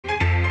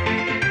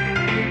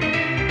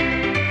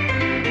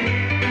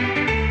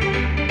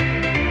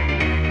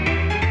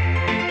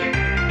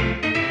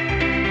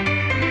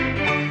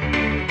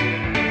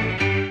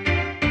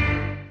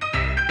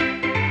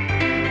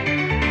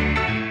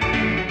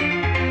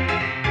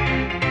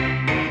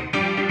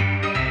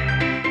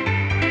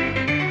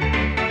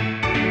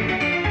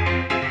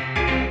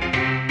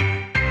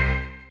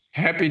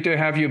Happy to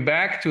have you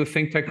back to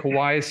ThinkTech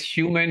Hawaii's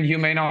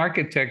Humane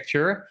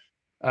Architecture,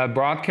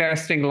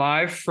 broadcasting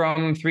live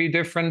from 3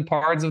 different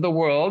parts of the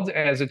world,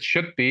 as it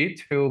should be,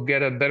 to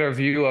get a better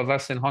view of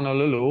us in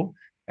Honolulu.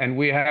 And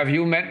we have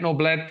you, Matt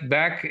Noblet,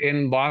 back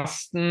in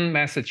Boston,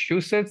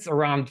 Massachusetts,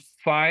 around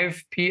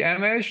 5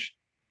 p.m.-ish.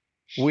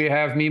 We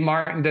have me,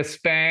 Martin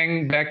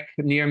Despang, back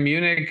near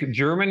Munich,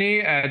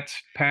 Germany, at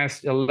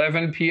past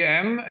 11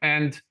 p.m.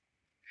 And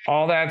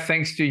all that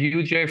thanks to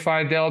you, Jay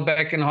Fidell,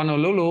 back in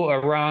Honolulu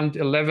around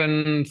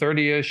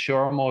 11:30-ish,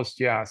 or almost,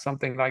 yeah,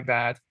 something like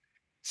that.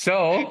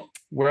 So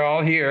we're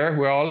all here,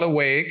 we're all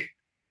awake,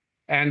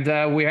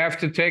 and we have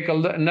to take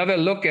another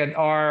look at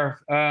our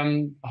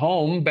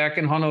home back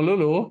in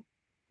Honolulu,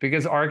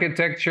 because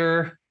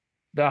architecture,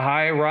 the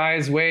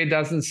high-rise way,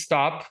 doesn't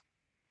stop.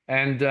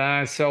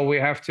 And so we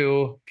have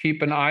to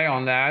keep an eye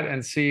on that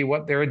and see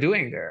what they're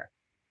doing there.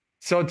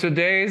 So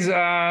today's,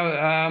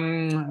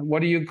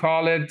 what do you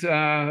call it,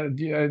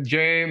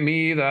 Jay,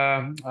 me,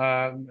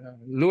 the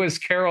Lewis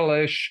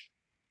Carroll-ish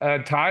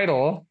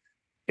title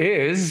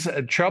is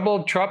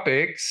Troubled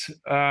Tropics,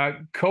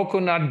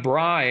 Coconut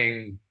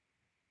Braing.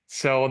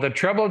 So the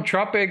Troubled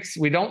Tropics,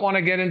 we don't want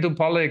to get into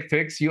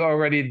politics. You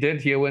already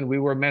did here when we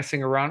were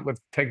messing around with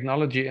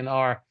technology in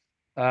our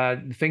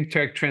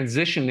ThinkTech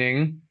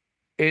transitioning,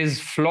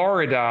 is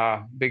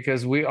Florida,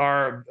 because we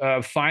are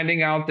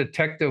finding out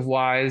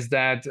detective-wise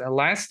that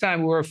last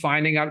time we were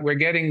finding out we're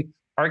getting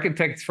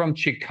architects from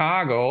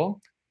Chicago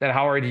that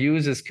Howard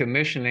Hughes is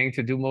commissioning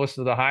to do most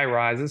of the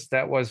high-rises.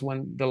 That was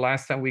when the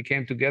last time we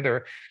came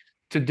together.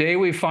 Today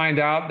we find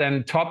out,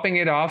 then topping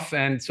it off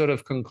and sort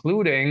of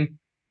concluding,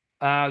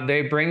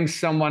 they bring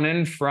someone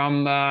in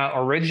from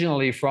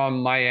originally from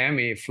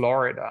Miami,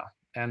 Florida.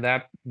 And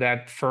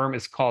that firm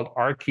is called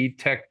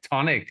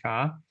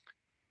Architectonica.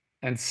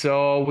 And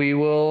so we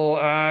will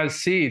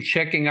see,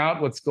 checking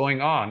out what's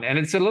going on. And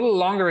it's a little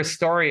longer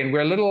story, and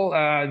we're a little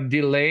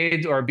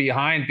delayed or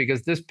behind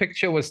because this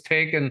picture was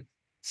taken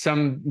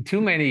too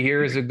many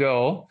years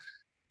ago.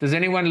 Does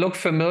anyone look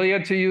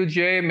familiar to you,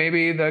 Jay?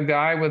 Maybe the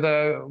guy with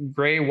the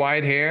gray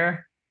white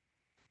hair?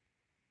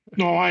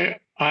 No, I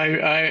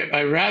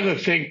rather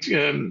think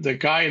the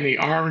guy in the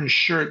orange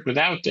shirt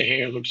without the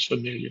hair looks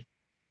familiar.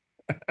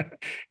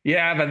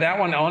 Yeah, but that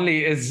one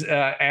only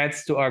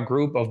adds to our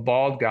group of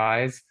bald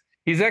guys.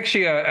 He's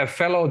actually a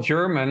fellow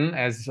German,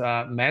 as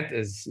Matt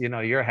is,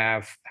 you're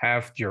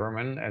half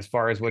German as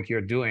far as what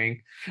you're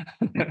doing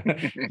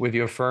with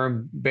your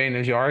firm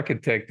Banish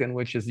Architect, and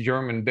which is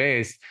German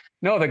based.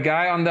 No, the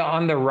guy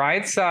on the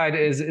right side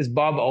is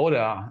Bob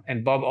Oda,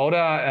 and Bob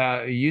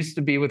Oda used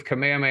to be with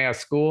Kamehameha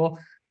School.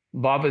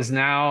 Bob is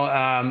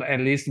now at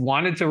least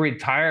wanted to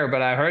retire,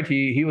 but I heard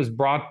he was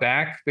brought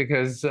back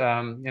because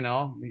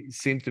he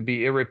seemed to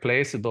be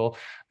irreplaceable.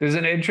 There's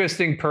an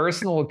interesting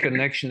personal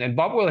connection, and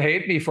Bob will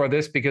hate me for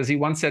this because he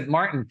once said,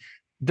 "Martin,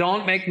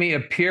 don't make me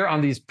appear on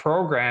these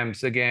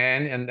programs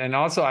again." And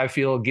also I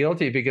feel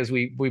guilty because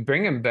we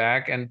bring him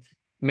back, and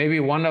maybe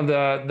one of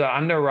the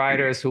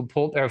underwriters who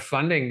pulled their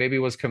funding maybe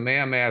was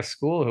Kamehameha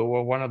School, who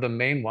were one of the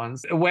main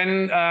ones.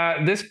 When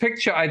this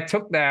picture, I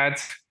took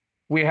that.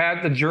 We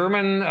had the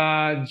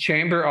German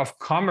Chamber of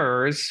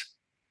Commerce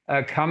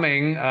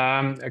coming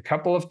a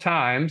couple of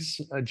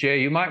times. Jay,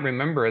 you might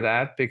remember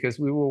that because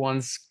we were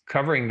once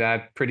covering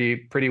that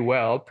pretty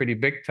well, pretty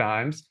big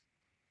times.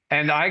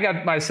 And I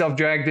got myself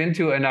dragged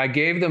into it, and I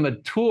gave them a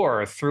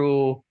tour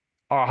through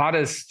our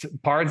hottest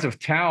parts of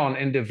town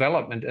in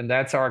development, and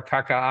that's our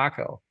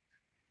kaka'ako.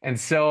 And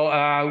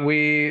so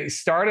we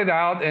started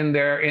out in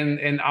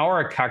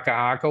our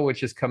kaka'ako,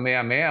 which is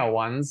Kamehameha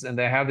ones, and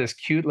they have this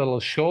cute little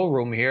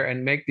showroom here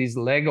and make these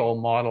Lego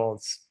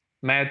models.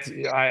 Matt,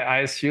 I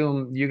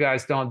assume you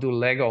guys don't do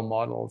Lego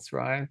models,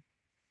 right?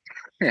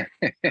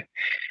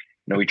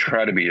 No, we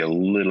try to be a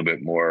little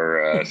bit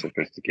more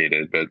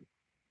sophisticated, but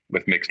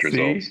with mixed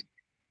results.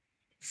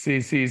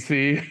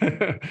 See.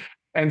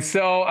 And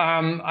so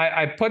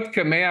I put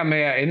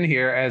Kamehameha in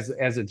here as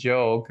a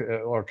joke,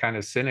 or kind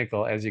of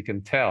cynical, as you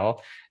can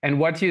tell. And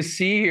what you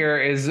see here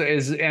is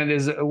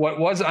what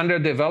was under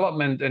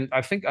development and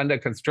I think under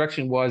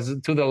construction was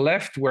to the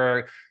left,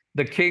 where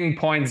the king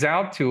points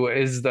out to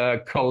is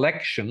the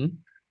collection.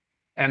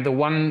 And the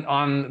one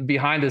on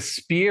behind the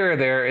spear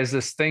there is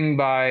this thing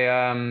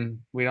by,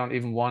 we don't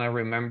even want to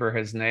remember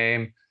his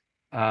name.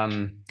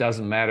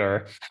 Doesn't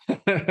matter.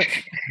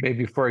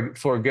 Maybe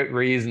for good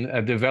reason,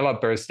 a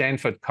developer,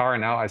 Stanford Carr,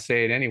 now I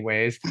say it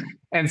anyways.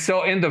 And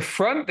so in the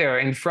front there,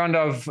 in front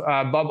of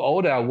Bob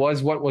Oda,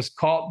 was what was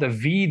called the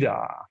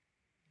Vida.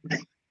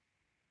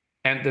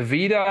 And the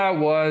Vida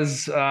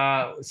was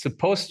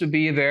supposed to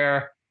be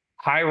their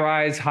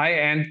high-rise,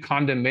 high-end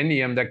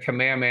condominium that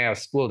Kamehameha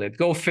School did.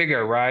 Go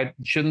figure, right?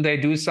 Shouldn't they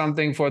do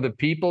something for the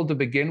people to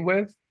begin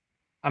with?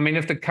 I mean,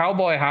 if the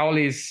cowboy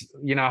howlies,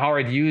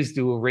 Howard Hughes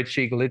do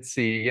Richie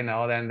Glitzy,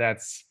 then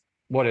that's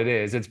what it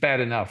is. It's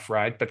bad enough,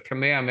 right? But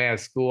Kamehameha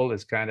School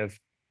is kind of,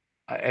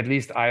 at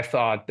least I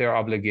thought their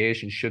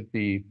obligation should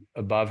be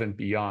above and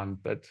beyond.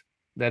 But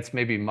that's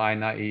maybe my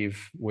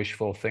naive,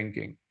 wishful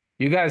thinking.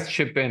 you guys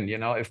chip in.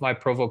 If my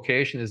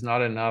provocation is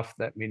not enough,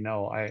 let me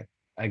know.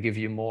 I give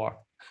you more.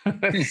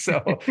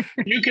 So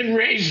you can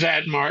raise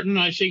that, Martin.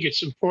 I think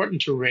it's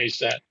important to raise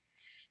that.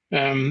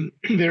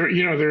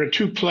 There are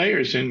two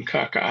players in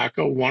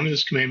Kaka'ako. One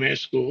is Kamehameha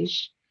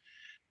Schools,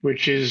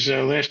 which is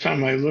last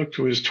time I looked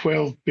was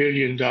 $12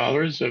 billion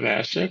of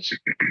assets,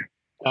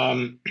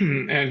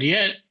 and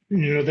yet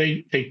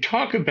they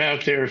talk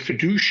about their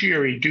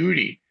fiduciary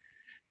duty.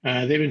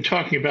 They've been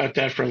talking about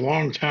that for a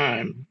long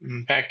time,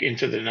 back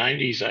into the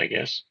 90s, I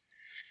guess,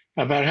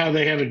 about how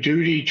they have a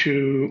duty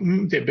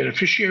to their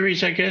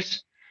beneficiaries, I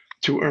guess,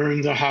 to earn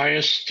the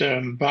highest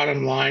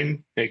bottom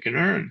line they can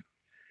earn.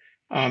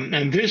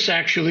 And this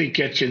actually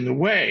gets in the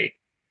way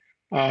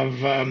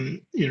of,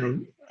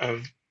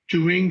 of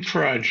doing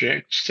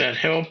projects that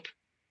help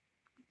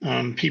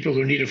people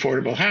who need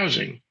affordable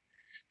housing,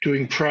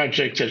 doing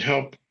projects that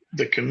help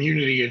the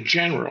community in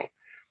general,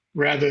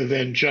 rather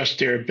than just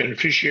their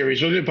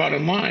beneficiaries or their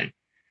bottom line.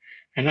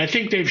 And I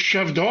think they've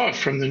shoved off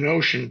from the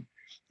notion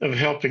of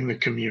helping the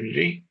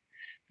community.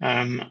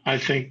 I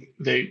think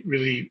they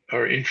really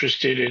are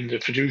interested in the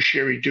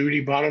fiduciary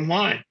duty bottom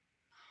line,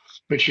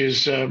 which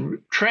is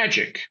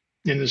tragic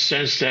in the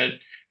sense that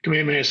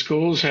Kamehameha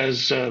Schools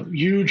has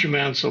huge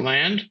amounts of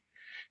land,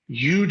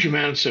 huge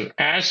amounts of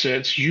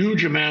assets,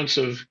 huge amounts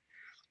of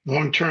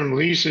long-term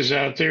leases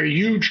out there,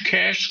 huge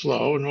cash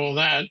flow and all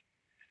that,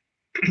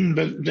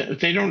 but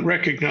they don't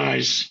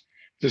recognize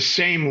the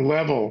same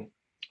level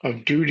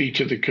of duty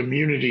to the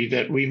community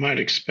that we might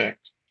expect.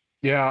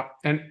 Yeah,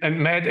 and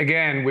Matt,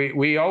 again,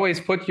 we always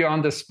put you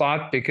on the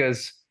spot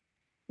because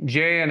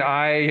Jay and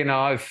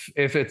I,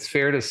 if it's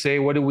fair to say,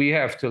 what do we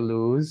have to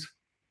lose?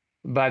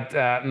 But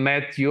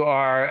Matt, you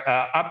are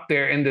up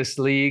there in this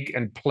league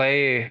and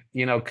play,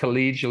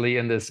 collegially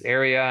in this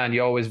area, and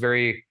you're always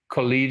very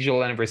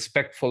collegial and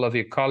respectful of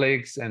your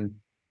colleagues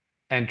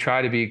and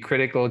try to be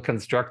critical,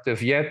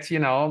 constructive, yet,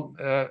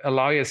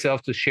 allow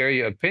yourself to share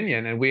your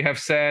opinion. And we have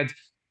said,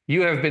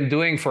 you have been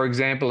doing, for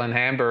example, in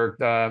Hamburg,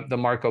 the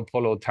Marco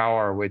Polo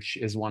Tower, which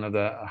is one of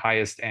the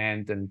highest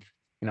end and,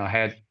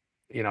 had,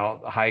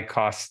 high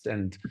cost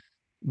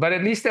but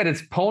at least at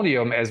its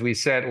podium, as we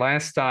said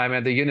last time,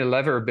 at the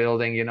Unilever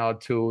building,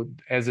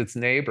 as its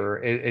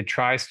neighbor, it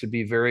tries to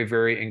be very,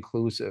 very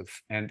inclusive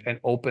and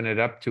open it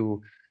up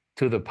to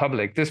the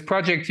public. This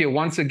project here,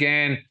 once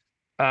again,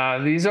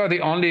 these are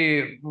the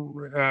only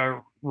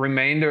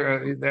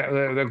remainder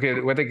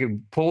what they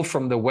could pull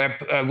from the web.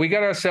 We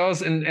got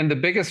ourselves in the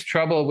biggest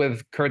trouble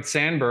with Kurt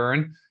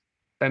Sandburn.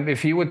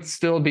 If he would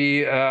still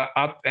be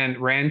up and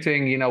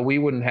ranting, we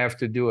wouldn't have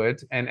to do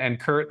it. And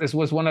Kurt, this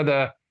was one of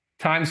the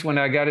times when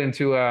I got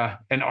into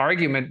an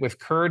argument with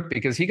Kurt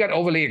because he got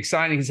overly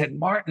excited. He said,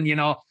 Martin,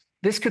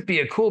 this could be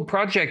a cool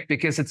project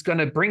because it's going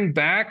to bring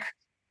back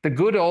the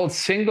good old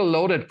single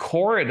loaded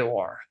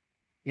corridor.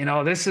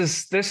 This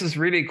is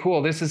really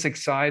cool. This is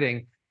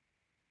exciting.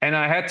 And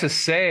I had to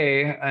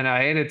say, and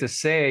I hated to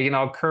say,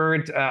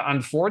 Kurt,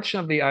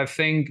 unfortunately, I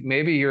think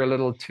maybe you're a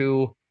little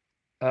too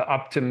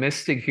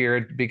optimistic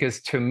here,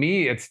 because to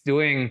me, it's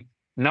doing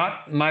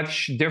not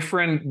much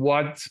different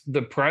what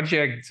the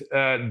project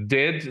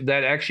did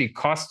that actually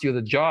cost you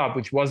the job,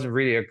 which wasn't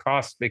really a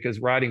cost because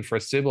writing for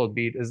Civil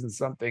Beat isn't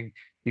something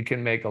you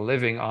can make a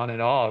living on at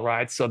all,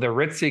 right? So the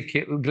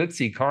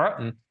Ritzy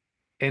Carlton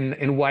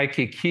in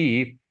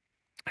Waikiki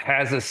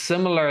has a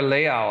similar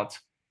layout.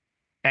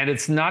 And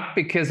it's not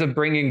because of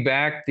bringing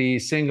back the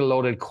single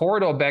loaded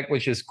corridor back,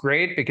 which is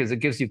great because it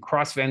gives you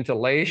cross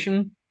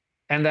ventilation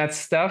and that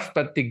stuff.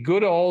 But the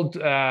good old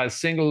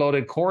single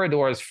loaded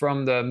corridors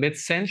from the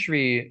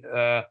mid-century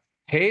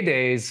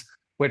heydays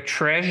were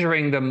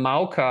treasuring the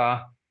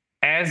Mauka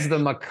as the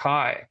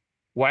Makai,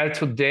 while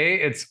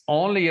today it's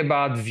only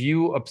about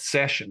view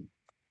obsession.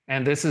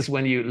 And this is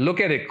when you look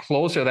at it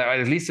closer, that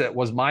at least that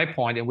was my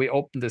point, and we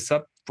opened this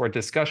up for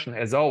discussion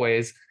as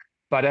always.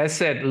 But I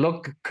said,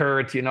 look,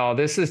 Kurt,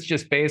 this is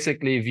just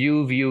basically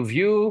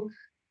view.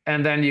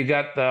 And then you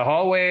got the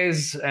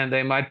hallways and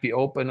they might be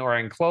open or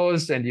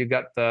enclosed. And you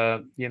got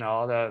the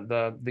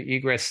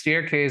egress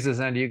staircases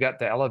and you got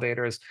the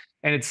elevators.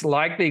 And it's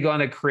likely going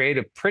to create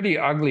a pretty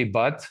ugly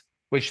butt,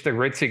 which the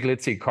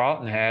Ritzy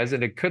Carlton has.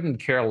 And it couldn't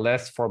care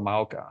less for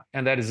Mauka.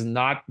 And that is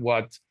not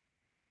what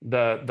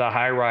the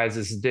high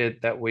rises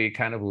did that we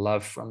kind of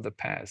love from the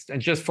past.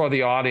 And just for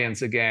the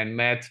audience, again,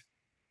 Matt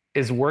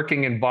is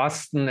working in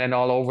Boston and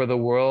all over the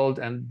world,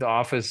 and the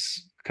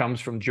office comes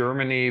from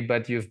Germany,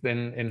 but you've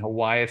been in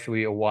Hawaii through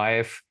your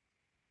wife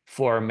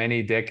for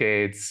many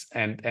decades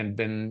and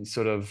been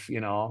sort of,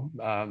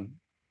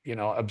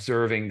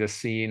 observing the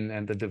scene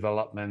and the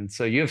development.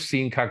 So you've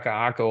seen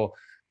Kaka'ako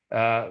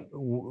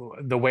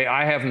the way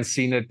I haven't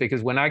seen it,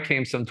 because when I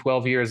came some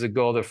 12 years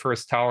ago, the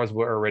first towers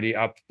were already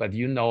up, but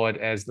you know it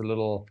as the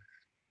little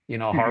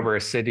harbor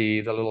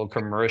city, the little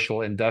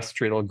commercial,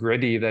 industrial,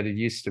 gritty that it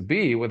used to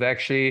be, with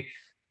actually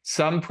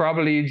some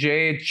probably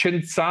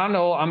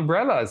Cinzano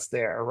umbrellas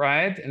there,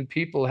 right? And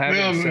people having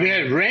Well, we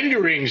had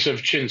renderings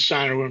of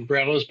Cinzano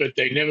umbrellas, but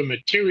they never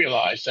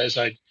materialized. As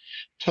I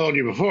told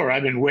you before,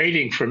 I've been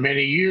waiting for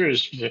many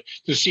years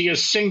to see a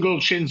single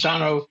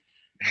Cinzano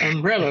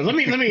umbrella. Let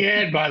me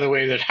add, by the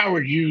way, that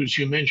Howard Hughes,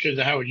 you mentioned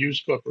the Howard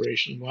Hughes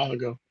Corporation a while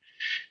ago.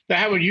 The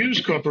Howard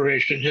Hughes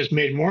Corporation has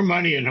made more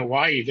money in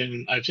Hawaii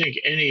than I think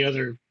any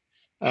other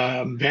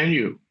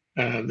venue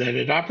that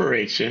it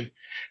operates in.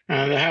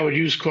 The Howard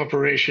Hughes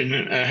Corporation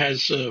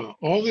has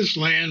all this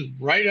land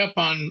right up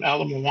on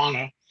Ala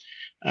Moana,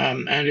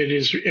 and it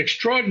is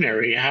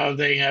extraordinary how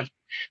they have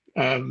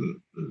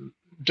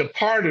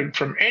departed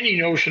from any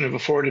notion of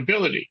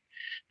affordability.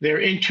 They're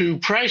into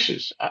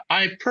prices.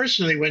 I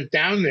personally went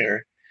down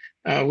there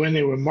when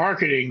they were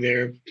marketing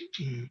their,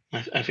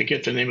 I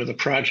forget the name of the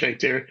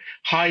project, their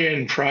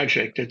high-end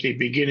project at the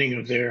beginning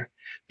of their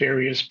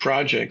various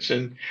projects.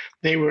 And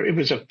it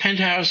was a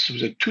penthouse, it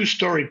was a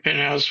 2-story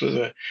penthouse with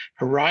a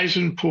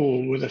horizon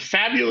pool with a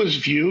fabulous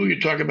view. You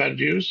talk about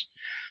views.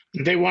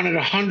 They wanted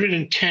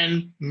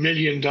 $110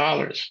 million.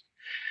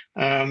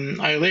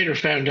 I later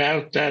found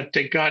out that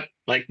they got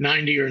like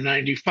 90 or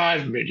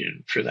 95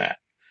 million for that.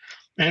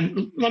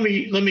 And let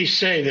me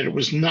say that it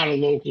was not a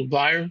local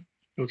buyer.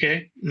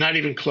 Okay, not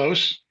even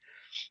close.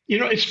 You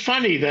know, it's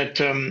funny that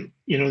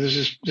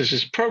there's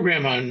this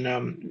program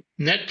on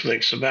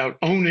Netflix about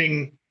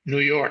owning New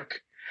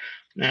York,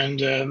 and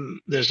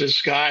there's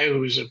this guy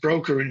who's a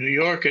broker in New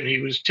York, and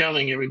he was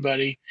telling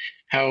everybody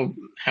how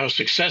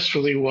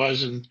successful he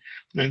was, and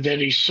then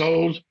he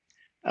sold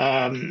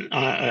on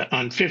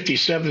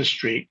 57th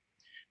Street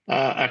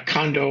a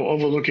condo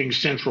overlooking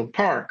Central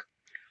Park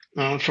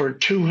for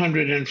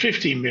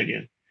 $250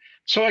 million.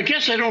 So I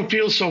guess I don't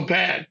feel so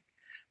bad.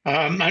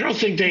 I don't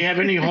think they have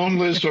any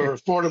homeless or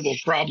affordable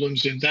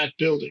problems in that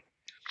building.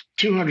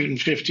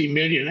 250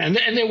 million, and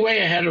they're way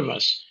ahead of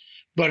us.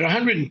 But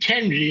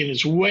 110 million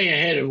is way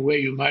ahead of where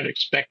you might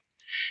expect.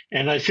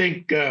 And I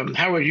think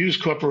Howard Hughes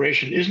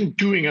Corporation isn't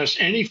doing us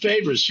any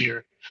favors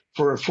here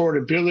for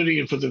affordability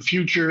and for the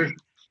future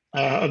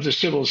of the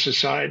civil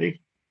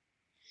society.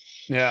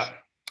 Yeah,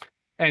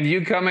 and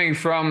you coming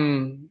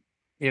from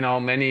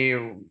many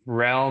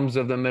realms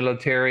of the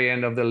military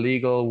and of the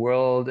legal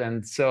world.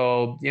 And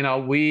so,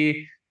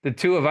 the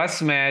two of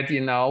us met,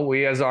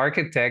 we as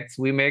architects,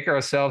 we make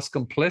ourselves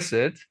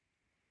complicit,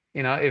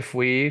 if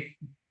we,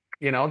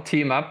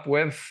 team up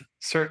with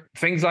certain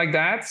things like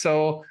that.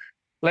 So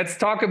let's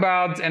talk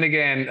about, and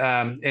again,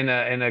 in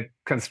a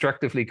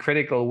constructively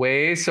critical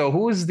way. So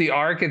who's the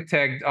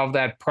architect of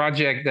that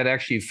project that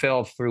actually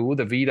fell through?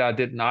 The VIDA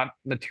did not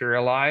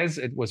materialize.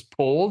 It was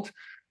pulled.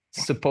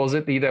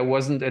 Supposedly there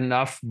wasn't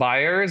enough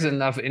buyers,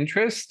 enough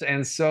interest,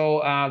 and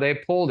so they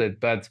pulled it.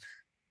 But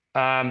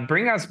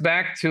bring us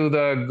back to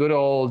the good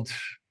old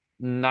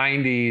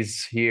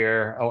 90s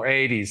here, or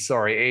 80s,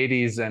 sorry,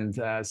 80s.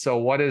 And so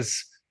what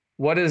is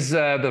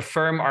the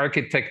firm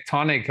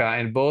Architectonica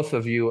in both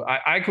of you?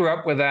 I grew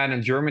up with that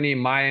in Germany,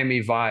 Miami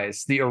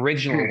Vice, the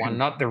original one,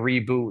 not the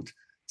reboot.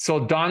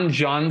 So Don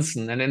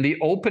Johnson, and in the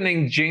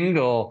opening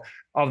jingle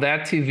of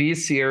that TV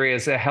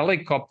series, a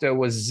helicopter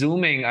was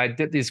zooming. I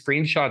did these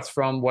screenshots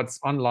from what's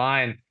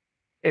online.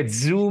 It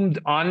zoomed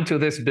onto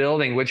this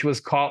building, which was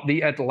called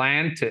the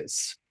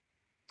Atlantis.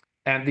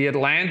 And the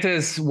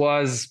Atlantis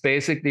was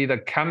basically the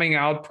coming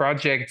out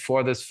project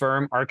for this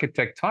firm,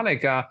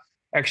 Architectonica.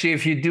 Actually,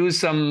 if you do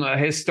some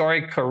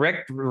historic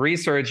correct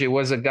research, it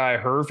was a guy,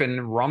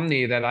 Hervin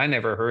Romney, that I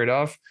never heard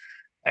of,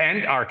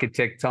 and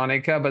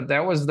Architectonica, but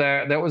that was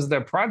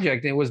their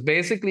project. It was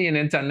basically an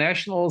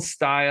international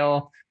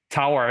style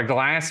tower, a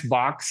glass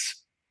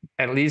box,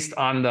 at least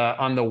on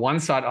the one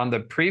side, on the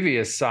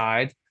previous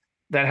side,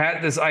 that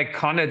had this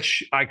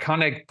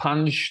iconic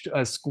punched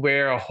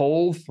square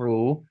hole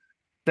through.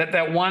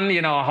 That one,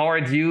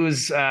 Howard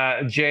Hughes,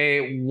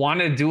 Jay,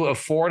 wanted to do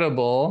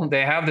affordable.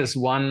 They have this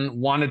one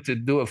wanted to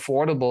do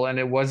affordable, and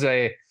it was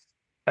a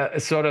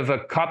sort of a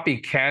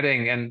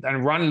copycatting.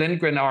 And Ron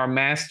Lindgren, our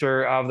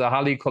master of the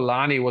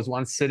Halekulani, was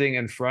once sitting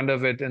in front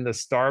of it in the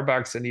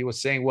Starbucks, and he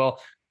was saying,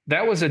 well,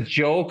 that was a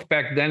joke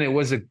back then. It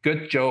was a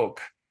good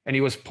joke. And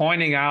he was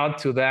pointing out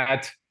to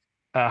that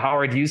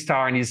Howard Hughes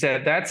Tower, and he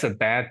said, that's a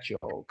bad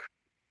joke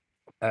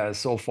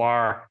so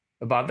far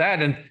about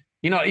that. And,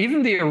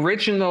 even the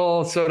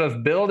original sort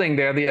of building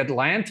there, the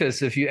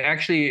Atlantis, if you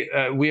actually,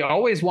 we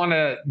always want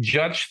to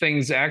judge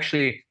things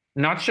actually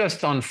not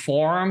just on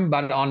form,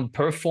 but on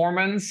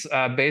performance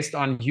based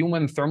on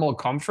human thermal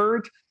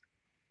comfort.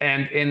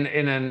 And in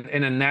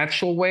a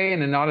natural way,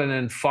 and not in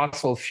a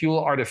fossil fuel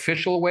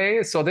artificial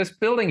way. So this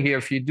building here,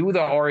 if you do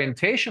the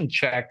orientation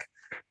check,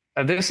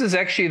 this is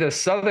actually the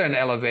southern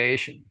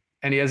elevation.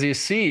 And as you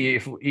see,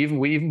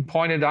 we even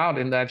pointed out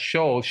in that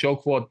show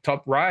quote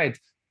top right,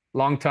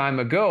 long time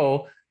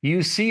ago,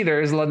 you see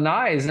there's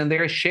lanais and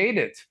they're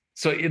shaded.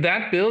 So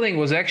that building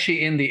was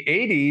actually in the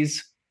 80s.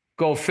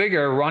 Go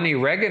figure, Ronnie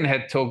Reagan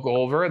had took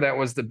over. That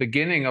was the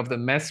beginning of the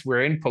mess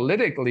we're in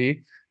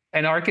politically.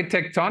 And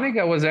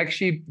Architectonica was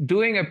actually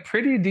doing a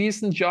pretty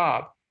decent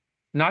job.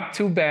 Not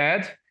too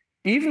bad.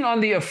 even on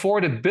the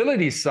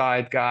affordability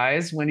side,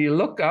 guys, when you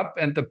look up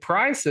at the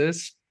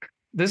prices,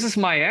 this is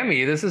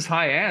Miami, this is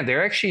high end.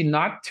 They're actually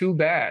not too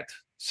bad.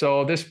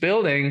 So this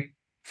building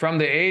from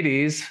the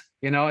 80s,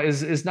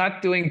 is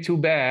not doing too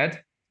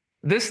bad.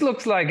 This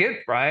looks like it,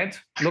 right?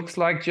 Looks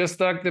like just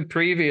like the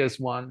previous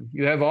one.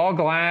 You have all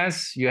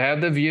glass, you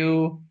have the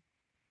view,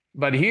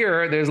 but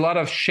here there's a lot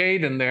of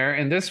shade in there.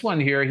 And this one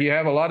here, you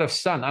have a lot of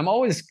sun. I'm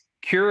always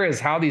curious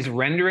how these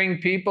rendering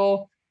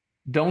people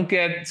don't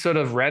get sort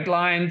of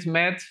redlined,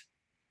 Matt.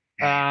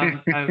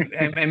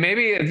 And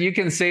maybe you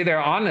can say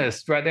they're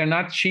honest, right? They're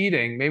not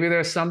cheating. Maybe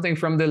there's something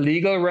from the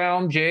legal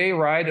realm, Jay,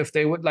 right? If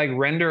they would like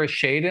render a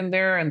shade in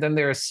there and then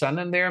there's sun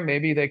in there,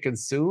 maybe they could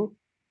sue.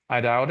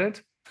 I doubt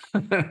it.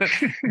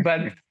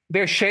 But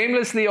they're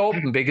shamelessly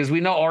open because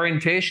we know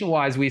orientation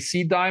wise, we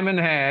see Diamond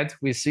Head,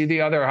 we see the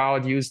other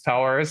Howard Hughes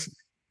towers.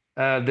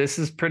 This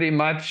is pretty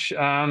much,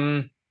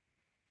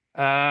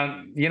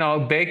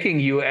 baking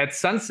you at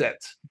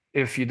sunset.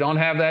 If you don't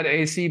have that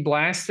AC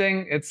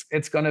blasting,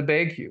 it's going to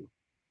bake you.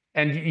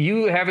 And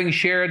you having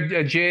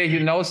shared, Jay, you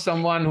know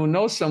someone who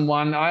knows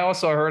someone. I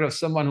also heard of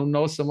someone who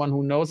knows someone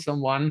who knows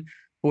someone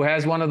who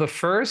has one of the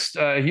first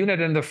unit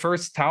in the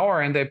first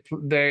tower, and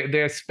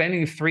they're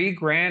spending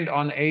 $3,000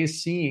 on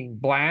AC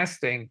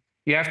blasting.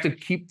 You have to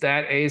keep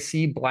that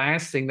AC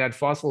blasting, that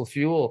fossil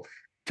fuel,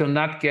 to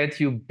not get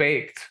you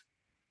baked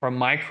or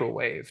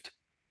microwaved.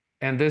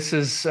 And this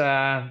is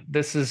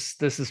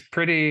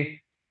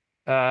pretty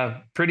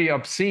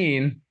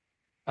obscene.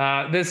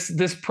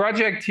 This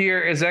project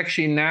here is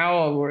actually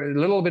now a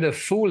little bit of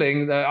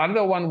fooling. The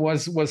other one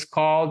was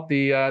called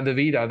the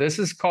Vita. This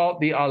is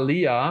called the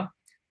Alia,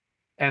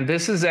 and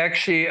this is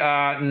actually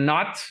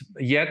not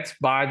yet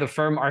by the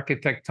firm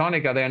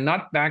Arquitectonica. They're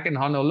not back in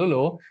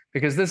Honolulu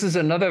because this is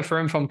another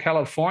firm from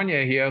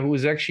California here who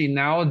is actually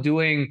now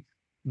doing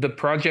the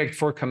project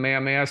for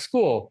Kamehameha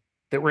School.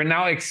 That we're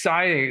now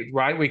excited,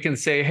 right? We can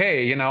say,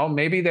 hey,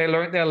 maybe they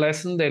learned their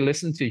lesson, they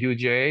listened to you,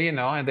 Jay,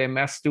 and they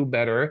must do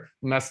better,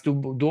 must do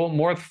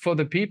more for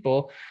the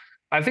people.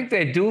 I think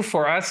they do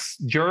for us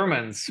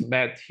Germans,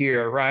 Matt,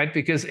 here, right?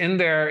 Because in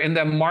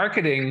their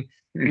marketing,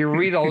 you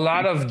read a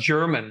lot of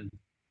German.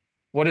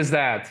 What is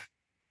that?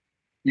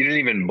 You didn't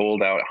even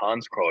bold out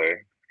Hansgrohe.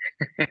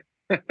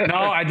 No,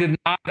 I did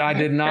not. I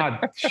did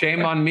not.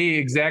 Shame on me.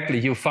 Exactly.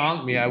 You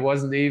found me. I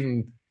wasn't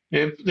even.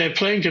 They're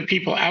playing to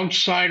people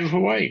outside of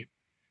Hawaii.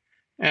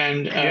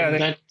 And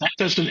that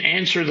doesn't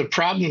answer the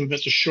problem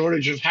about the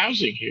shortage of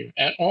housing here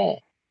at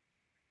all.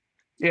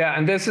 Yeah,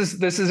 and this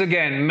is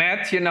again,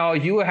 Matt,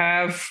 you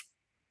have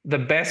the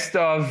best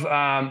of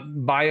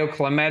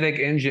bioclimatic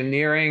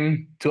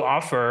engineering to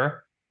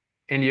offer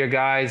in your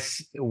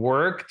guys'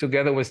 work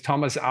together with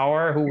Thomas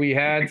Auer, who we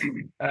had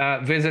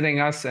visiting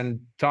us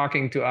and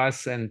talking to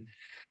us. And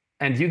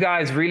you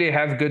guys really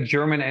have good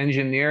German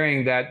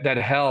engineering that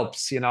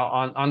helps,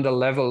 on the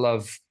level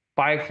of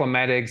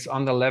bioclimatics,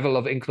 on the level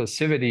of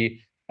inclusivity.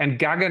 And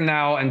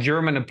Gaggenau and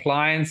German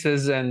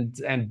appliances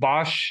and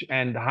Bosch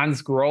and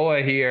Hans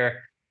Grohe here,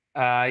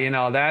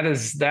 that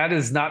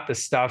is not the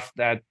stuff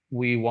that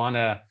we want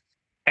to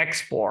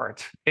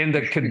export in the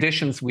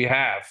conditions we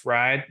have,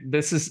 right?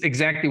 This is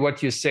exactly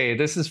what you say.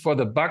 This is for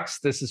the bucks.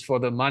 This is for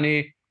the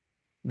money.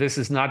 This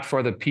is not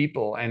for the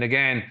people. And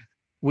again,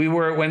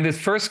 when this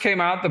first came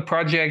out, the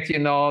project,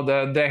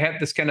 they had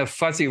this kind of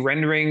fuzzy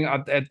rendering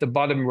at the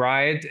bottom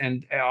right.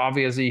 And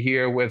obviously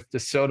here with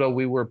DeSoto,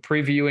 we were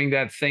previewing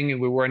that thing and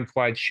we weren't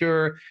quite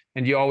sure.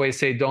 And you always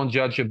say, don't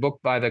judge a book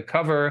by the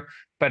cover.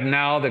 But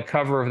now the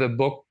cover of the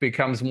book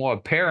becomes more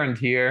apparent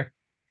here.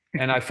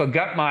 And I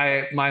forgot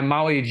my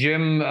Maui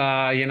Jim,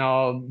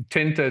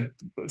 tinted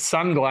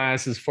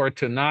sunglasses for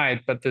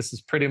tonight, but this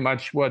is pretty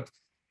much what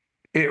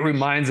it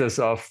reminds us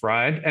of,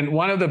 right? And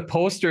one of the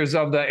posters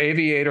of the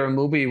Aviator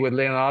movie with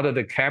Leonardo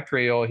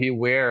DiCaprio, he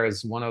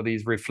wears one of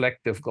these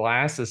reflective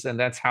glasses, and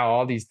that's how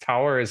all these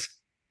towers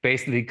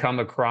basically come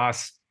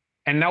across.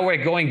 And now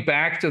we're going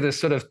back to this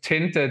sort of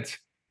tinted,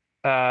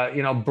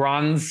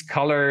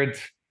 bronze-colored,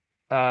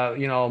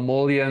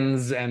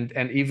 mullions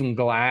and even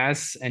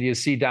glass. And you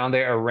see down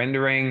there a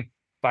rendering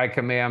by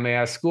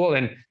Kamehameha School.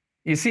 And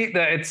you see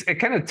that it's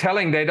kind of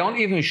telling. They don't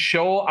even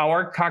show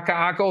our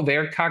kaka'ako,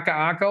 their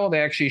kaka'ako. They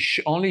actually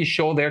only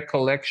show their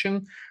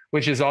collection,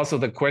 which is also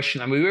the question.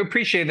 I mean, we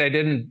appreciate they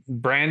didn't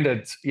brand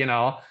it,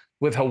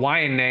 with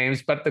Hawaiian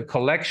names, but the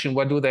collection,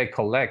 what do they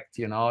collect?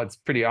 It's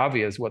pretty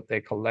obvious what they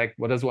collect.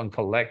 What does one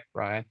collect,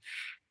 right?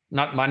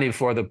 Not money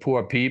for the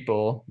poor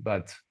people,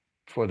 but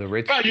for the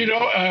rich. Well,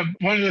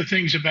 one of the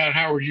things about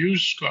Howard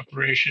Hughes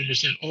Corporation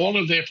is that all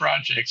of their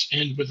projects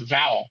end with a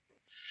vowel,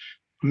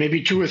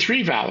 maybe 2 or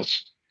 3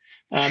 vowels.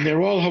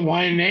 They're all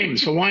Hawaiian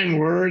names, Hawaiian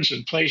words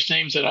and place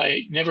names that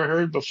I never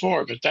heard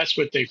before, but that's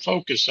what they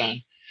focus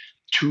on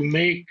to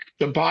make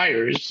the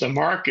buyers, the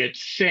market,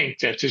 think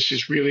that this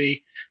is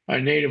really a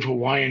native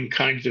Hawaiian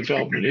kind of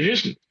development. It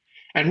isn't.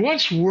 And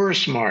what's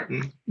worse,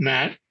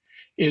 Matt,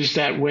 is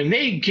that when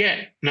they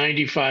get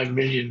 $95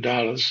 million,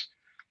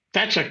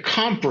 that's a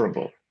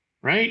comparable,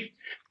 right?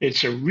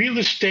 It's a real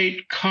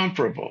estate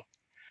comparable.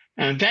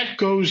 And that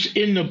goes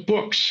in the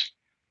books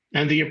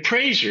And the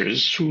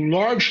appraisers who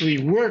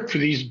largely work for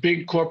these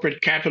big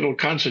corporate capital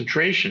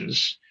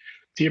concentrations,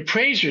 the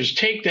appraisers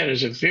take that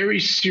as a very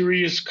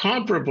serious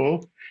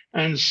comparable.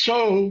 And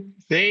so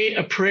they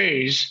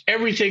appraise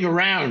everything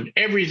around,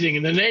 everything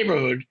in the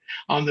neighborhood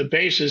on the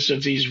basis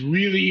of these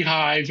really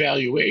high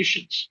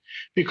valuations,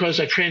 because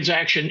a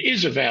transaction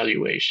is a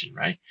valuation,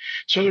 right?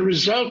 So the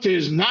result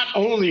is not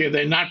only are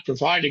they not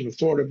providing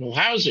affordable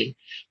housing,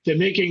 they're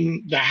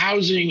making the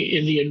housing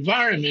in the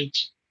environment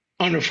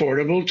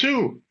unaffordable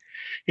too.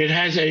 It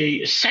has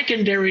a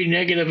secondary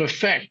negative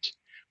effect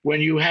when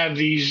you have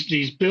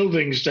these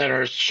buildings that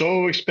are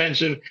so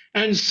expensive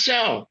and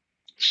sell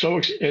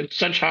at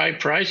such high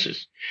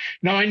prices.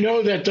 Now, I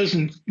know that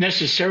doesn't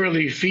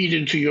necessarily feed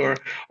into your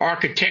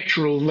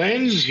architectural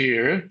lens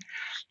here,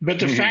 but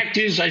the fact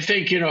is, I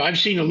think, I've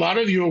seen a lot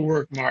of your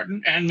work,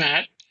 Martin and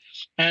Matt,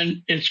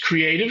 and it's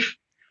creative,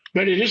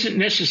 but it isn't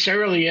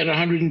necessarily at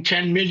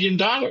 $110 million.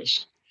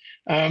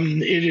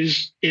 It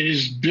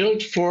is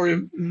built for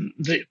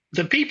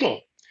the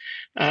people.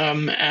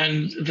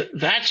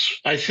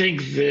 That's, I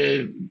think,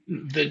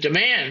 the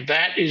demand.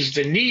 That is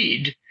the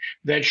need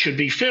that should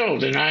be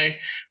filled. And I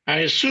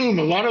assume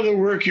a lot of the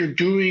work you're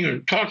doing or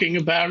talking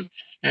about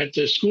at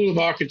the School of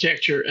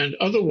Architecture and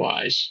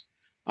otherwise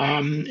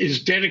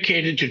is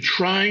dedicated to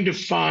trying to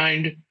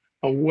find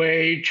a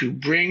way to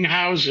bring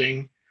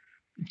housing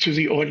to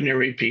the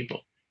ordinary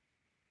people.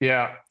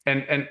 Yeah,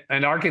 and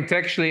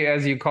architecturally,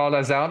 as you called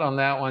us out on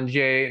that one,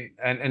 Jay,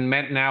 and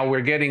Matt, now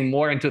we're getting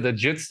more into the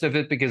gist of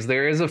it, because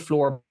there is a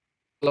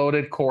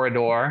floor-loaded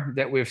corridor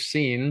that we've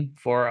seen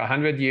for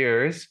 100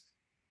 years.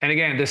 And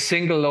again, the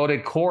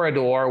single-loaded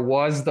corridor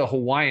was the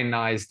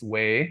Hawaiianized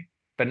way,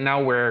 but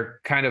now we're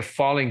kind of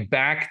falling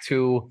back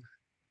to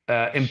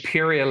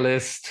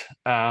imperialist,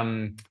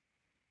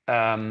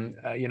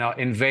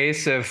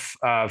 invasive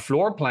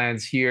floor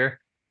plans here.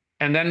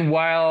 And then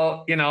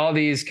while,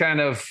 these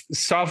kind of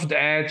soft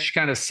edge,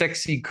 kind of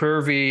sexy,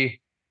 curvy,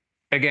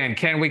 again,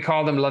 can we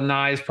call them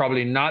lanais?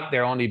 Probably not.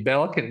 They're only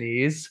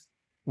balconies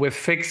with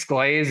fixed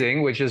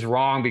glazing, which is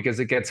wrong because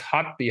it gets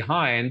hot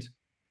behind.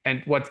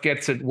 And what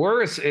gets it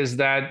worse is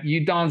that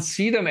you don't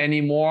see them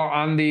anymore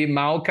on the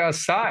Mauka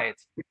side.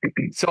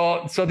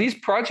 So these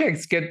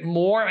projects get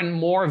more and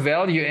more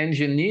value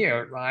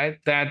engineered, right?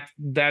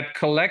 That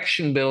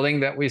collection building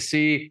that we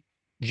see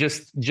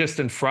just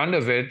in front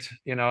of it,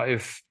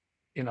 if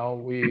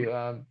we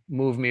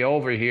move me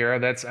over here,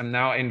 I'm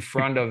now in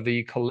front of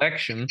the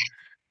collection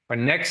or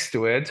next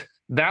to it.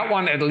 That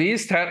one at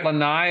least had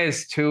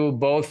lanais to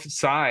both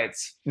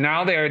sides.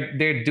 Now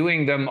they're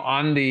doing them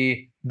on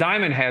the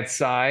Diamond Head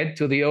side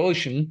to the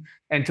ocean,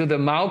 and to the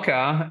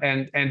Mauka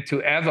and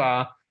to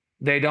Eva,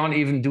 they don't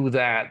even do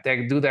that.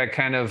 They do that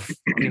kind of,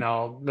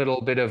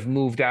 little bit of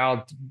moved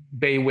out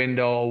bay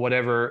window or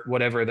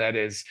whatever that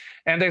is.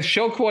 And the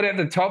show quote at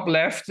the top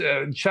left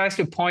tries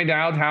to point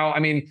out how,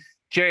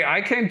 Jay,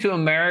 I came to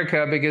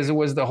America because it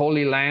was the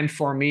holy land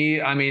for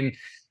me.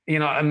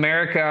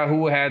 America,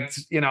 who had,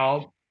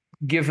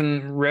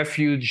 given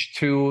refuge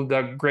to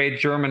the great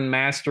German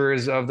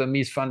masters of the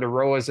Mies van der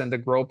Rohes and the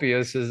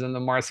Gropiuses and the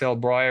Marcel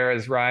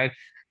Breuers, right?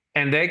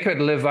 And they could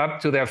live up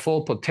to their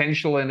full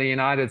potential in the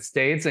United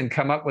States and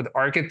come up with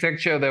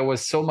architecture that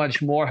was so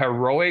much more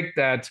heroic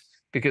that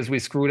because we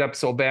screwed up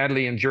so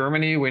badly in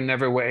Germany, we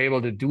never were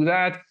able to do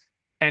that.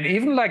 And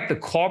even like the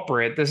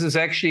corporate, this is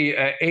actually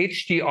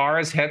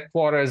HDR's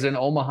headquarters in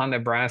Omaha,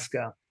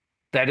 Nebraska.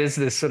 That is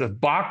this sort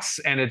of box,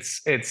 and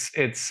it's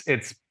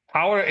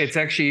power. It's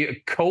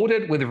actually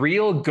coated with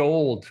real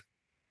gold.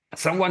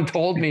 Someone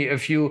told me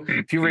if you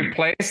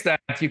replace that,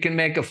 you can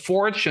make a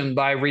fortune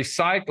by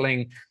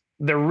recycling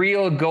the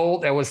real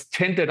gold that was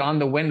tinted on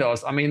the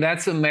windows.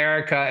 That's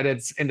America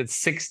in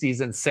its 60s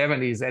and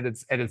 70s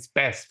at its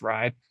best,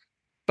 right?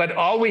 But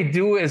all we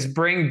do is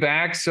bring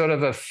back sort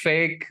of a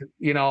fake,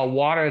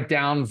 watered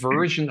down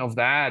version of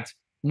that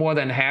more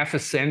than half a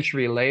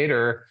century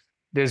later.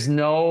 There's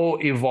no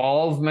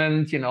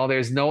evolvement,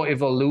 there's no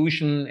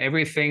evolution.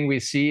 Everything we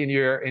see in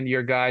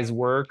your guys'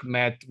 work,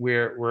 Matt,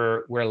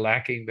 we're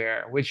lacking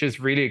there, which is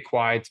really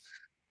quite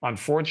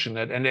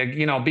unfortunate.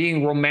 And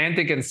being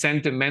romantic and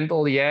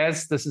sentimental,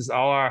 yes, this is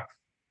our,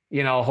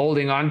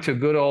 holding on to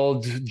good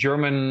old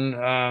German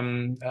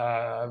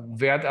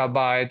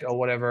Wertarbeit or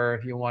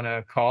whatever you want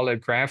to call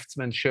it,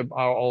 craftsmanship,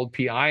 our old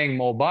PIing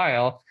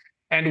mobile.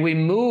 And we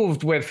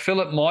moved with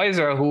Philip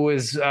Moiser, who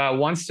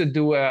wants to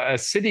do a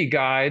city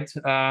guide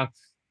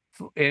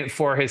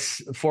for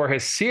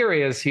his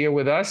series here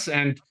with us.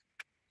 And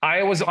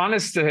I was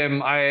honest to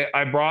him.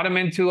 I brought him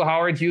into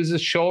Howard Hughes'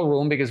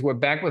 showroom because we're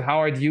back with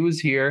Howard Hughes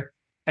here.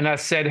 And I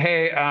said,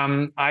 hey,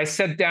 I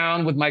sat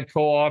down with my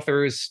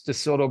co-authors,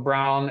 DeSoto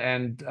Brown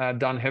and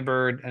Don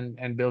Hibbert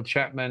and Bill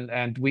Chapman,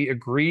 and we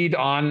agreed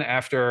on,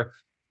 after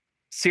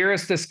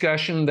serious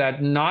discussion,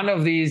 that none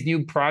of these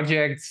new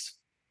projects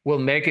will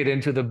make it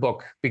into the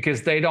book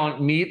because they don't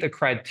meet the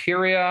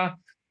criteria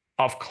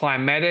of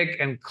climatic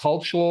and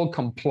cultural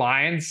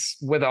compliance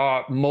with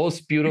our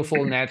most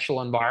beautiful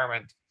natural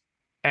environment.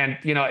 And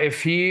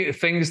if he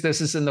thinks this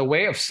is in the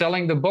way of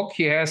selling the book,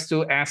 he has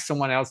to ask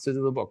someone else to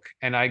do the book.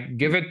 And I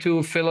give it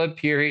to Philip.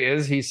 Here he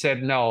is. He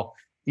said, no,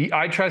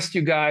 I trust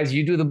you guys.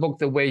 You do the book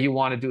the way you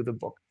want to do the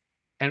book.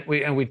 And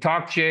we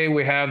talked, Jay.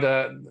 We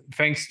have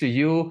thanks to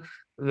you,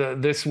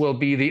 this will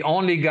be the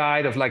only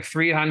guide of like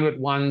 300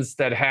 ones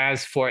that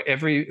has for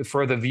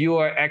the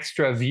viewer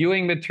extra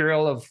viewing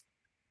material of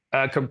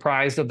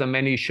comprised of the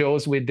many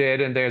shows we did.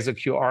 And there's a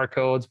QR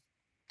code.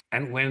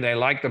 And when they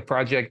like the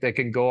project, they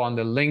can go on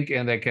the link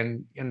and they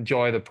can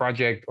enjoy the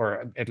project,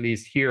 or at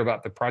least hear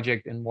about the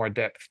project in more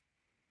depth.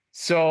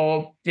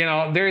 So,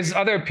 there's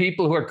other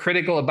people who are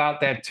critical about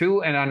that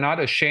too, and are not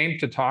ashamed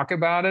to talk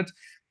about it.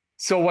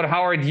 So what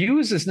Howard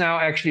Hughes is now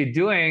actually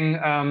doing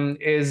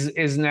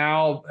is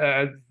now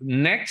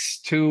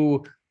next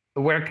to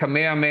where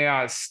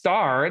Kamehameha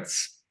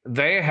starts,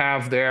 they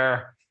have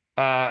their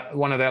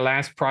one of their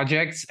last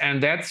projects,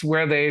 and that's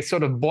where they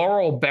sort of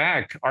borrow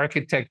back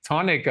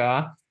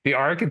Architectonica. The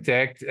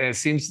architect they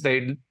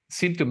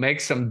seem to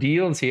make some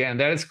deals here, and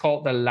that is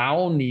called the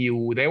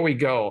Launiu. There we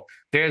go.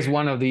 There's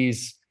one of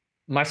these.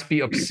 Must be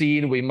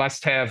obscene. We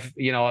must have,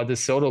 De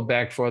Soto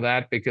back for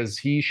that, because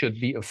he should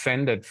be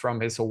offended from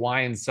his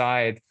Hawaiian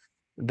side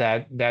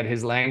that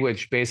his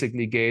language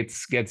basically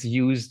gets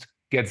used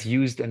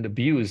and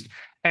abused.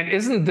 And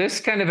isn't this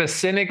kind of a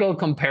cynical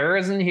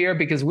comparison here?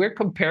 Because we're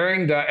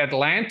comparing the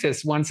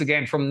Atlantis once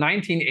again from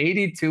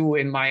 1982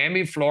 in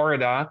Miami,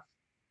 Florida,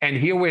 and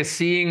here we're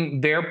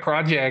seeing their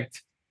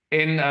project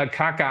in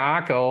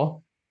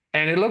Kaka'ako,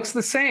 and it looks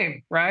the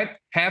same, right?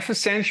 Half a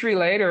century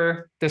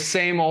later, the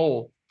same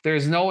old.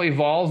 There's no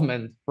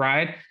evolvement,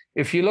 right?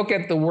 If you look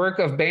at the work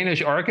of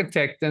Danish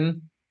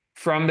Architekten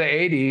from the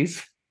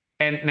 80s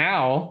and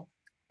now,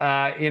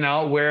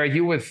 where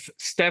you with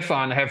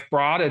Stefan have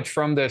brought it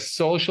from the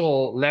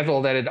social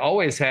level that it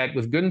always had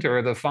with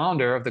Günther, the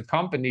founder of the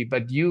company,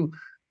 but you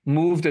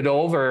moved it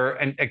over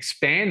and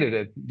expanded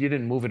it. You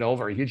didn't move it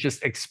over. You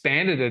just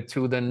expanded it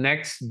to the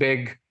next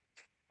big.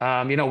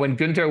 When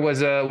Günther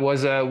was a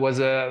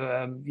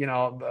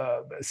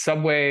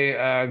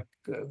subway,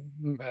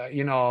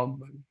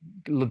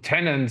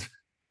 lieutenant,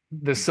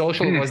 the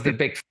social was the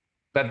big.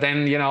 But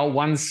then,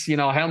 once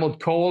Helmut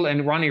Kohl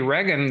and Ronnie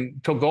Reagan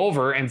took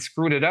over and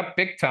screwed it up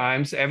big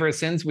times, ever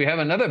since we have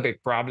another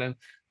big problem,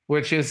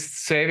 which is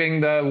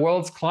saving the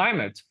world's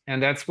climate.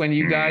 And that's when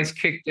you guys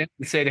kicked in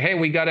and said, hey,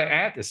 we got to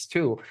add this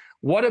too.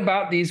 What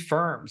about these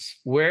firms?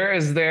 Where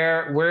is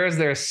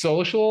their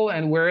social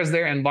and where is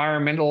their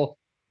environmental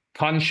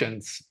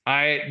conscience?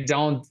 I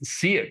don't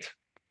see it.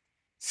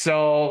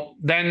 So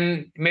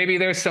then maybe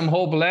there's some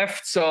hope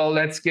left. So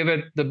let's give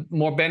it the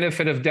more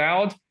benefit of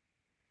doubt.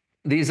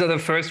 These are the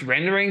first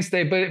renderings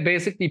they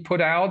basically put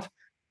out,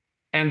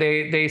 and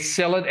they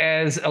sell it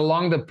as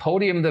along the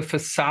podium, the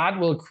facade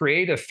will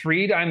create a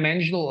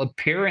three-dimensional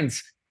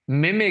appearance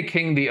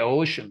mimicking the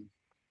ocean.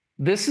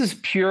 This is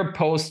pure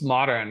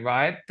postmodern,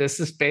 right? This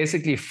is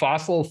basically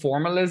fossil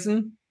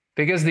formalism,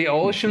 because the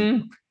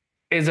ocean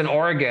is an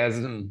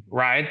orgasm,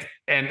 right?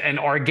 And an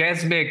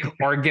orgasmic,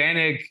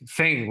 organic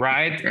thing,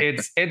 right?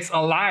 It's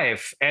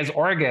alive as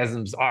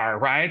orgasms are,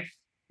 right?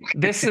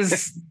 This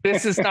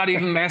is not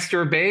even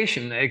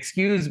masturbation.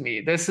 Excuse me.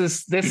 This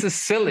is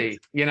silly.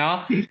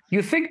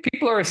 You think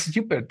people are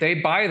stupid. They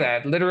buy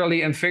that,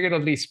 literally and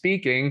figuratively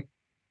speaking,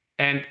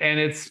 and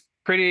it's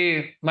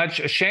pretty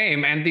much a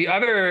shame. And the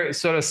other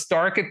sort of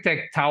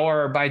Starchitect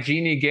Tower by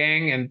Jeannie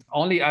Gang, and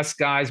only us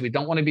guys, we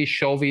don't want to be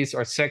chauvists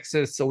or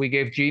sexist, so we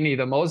gave Jeannie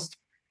the most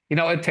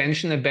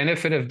attention and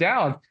benefit of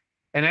doubt.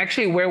 And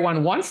actually where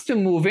one wants to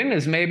move in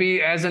is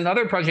maybe, as in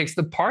other projects,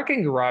 the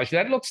parking garage.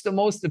 That looks the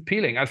most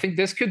appealing. I think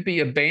this could be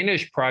a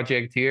Danish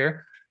project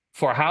here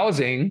for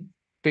housing,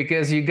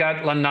 because you got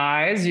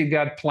lanais, you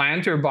got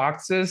planter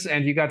boxes,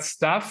 and you got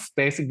stuff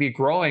basically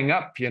growing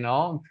up,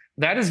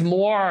 That is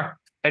more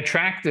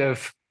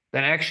attractive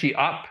than actually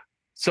up.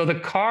 So the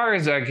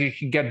cars actually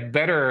get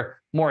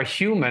better, more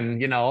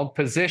human,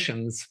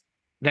 positions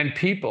than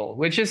people,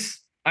 which is,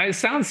 it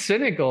sounds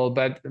cynical,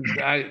 but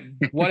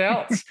what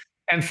else?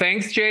 And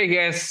thanks, Jay.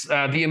 Yes,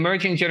 The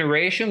Emerging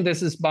Generation.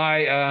 This is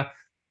by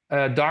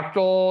a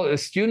doctoral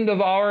student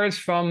of ours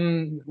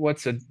from,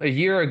 a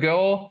year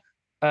ago.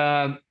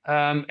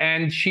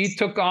 And she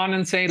took on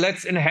and saying,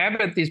 let's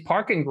inhabit these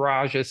parking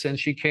garages. And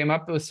she came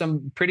up with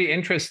some pretty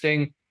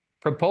interesting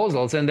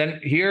proposals. And then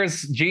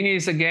here's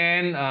Jeannie's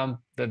again.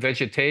 The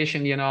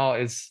vegetation,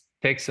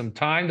 takes some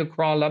time to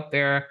crawl up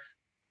there.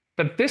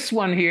 But this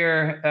one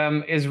here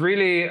is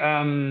really...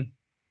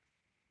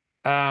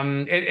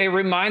 it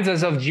reminds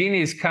us of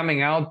Jeannie's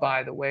coming out,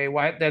 by the way.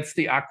 Right? That's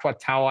the Aqua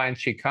Tower in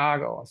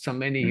Chicago so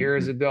many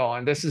years ago.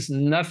 And this is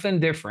nothing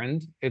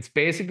different. It's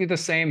basically the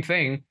same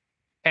thing.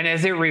 And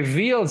as it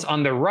reveals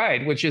on the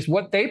right, which is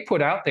what they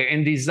put out there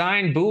in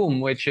Design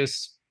Boom, which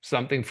is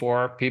something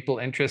for people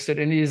interested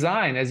in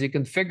design, as you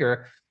can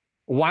figure,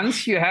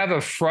 once you have a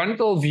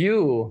frontal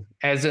view,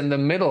 as in the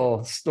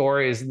middle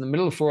stories, in the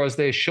middle floors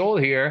they show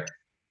here,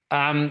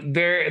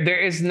 there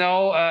is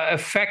no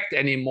effect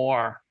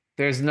anymore.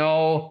 There's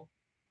no,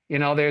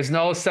 There's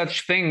no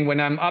such thing.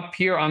 When I'm up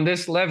here on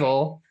this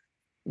level,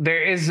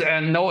 there is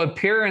no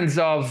appearance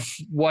of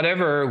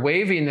whatever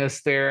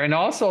waviness there. And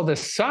also the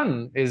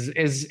sun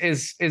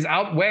is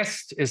out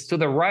west, is to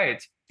the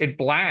right. It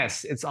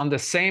blasts. It's on the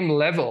same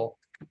level.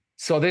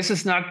 So this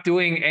is not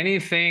doing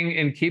anything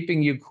in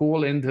keeping you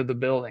cool into the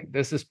building.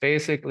 This is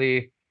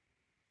basically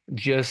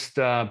just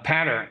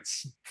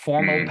patterns,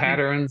 formal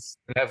patterns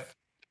that have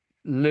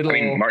little. I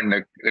mean,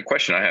 Martin, the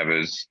question I have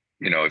is,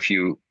 if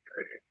you've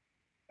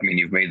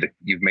made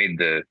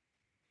the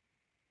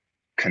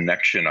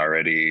connection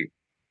already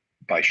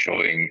by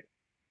showing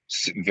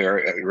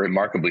very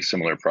remarkably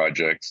similar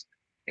projects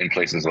in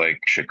places like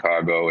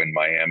Chicago and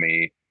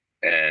Miami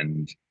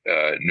and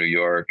New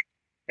York.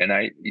 And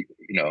I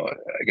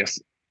guess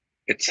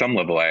at some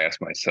level, I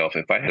ask myself,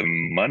 if I have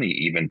money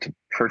even to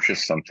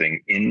purchase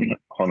something in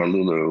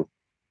Honolulu,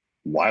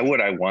 why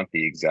would I want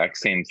the exact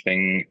same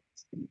thing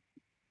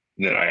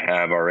that I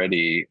have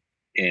already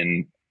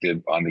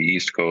on the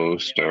East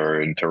Coast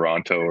or in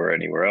Toronto or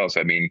anywhere else?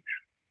 I mean,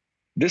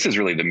 this is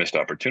really the missed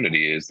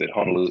opportunity, is that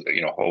Honolulu,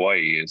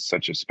 Hawaii is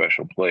such a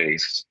special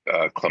place,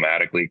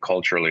 climatically,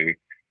 culturally,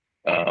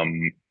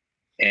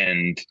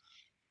 and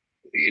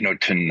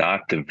to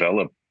not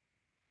develop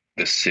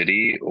the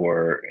city,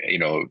 or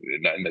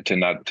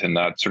to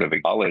not sort of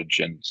acknowledge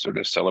and sort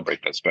of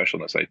celebrate that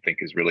specialness, I think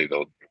is really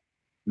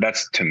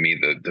that's to me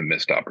the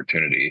missed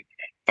opportunity.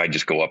 If I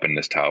just go up in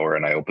this tower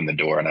and I open the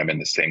door and I'm in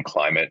the same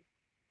climate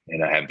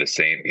and I have the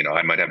same,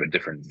 I might have a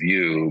different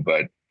view,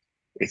 but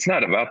it's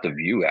not about the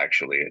view,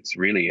 actually. It's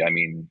really,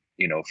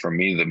 for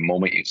me, the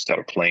moment you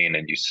start playing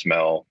and you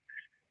smell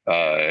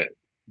the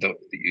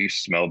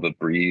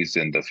breeze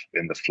and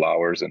the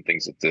flowers and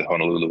things at the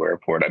Honolulu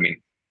airport. I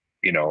mean,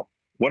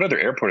 what other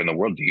airport in the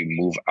world do you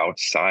move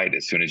outside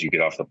as soon as you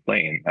get off the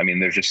plane? I mean,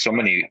 there's just so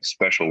many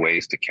special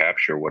ways to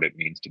capture what it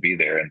means to be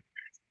there. And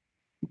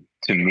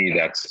to me,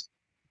 that's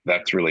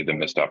really the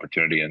missed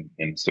opportunity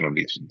in some of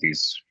this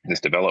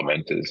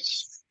development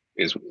is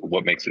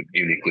what makes it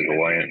uniquely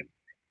Hawaiian.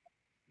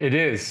 It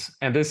is.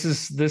 And this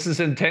is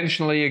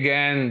intentionally,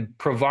 again,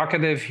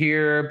 provocative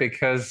here,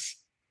 because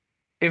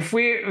if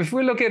we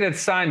look at it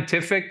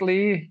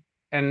scientifically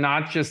and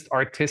not just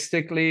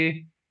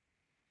artistically,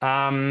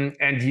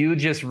 and you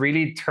just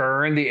really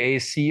turn the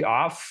AC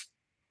off,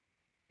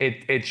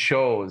 it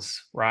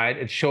shows, right?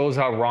 It shows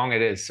how wrong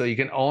it is. So you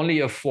can only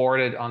afford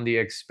it on the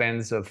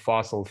expense of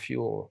fossil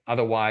fuel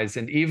otherwise.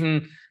 And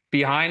even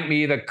behind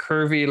me, the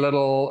curvy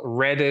little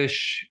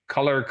reddish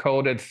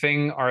color-coded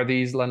thing are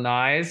these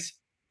lanais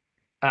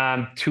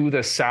to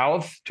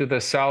the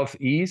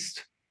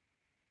southeast.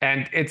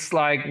 And it's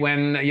like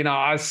when,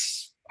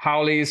 us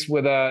Howleys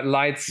with a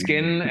light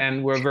skin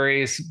and we're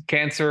very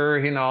cancer,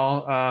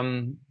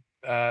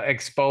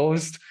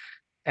 exposed.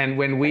 And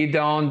when we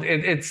don't,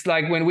 it's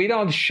like when we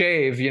don't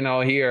shave,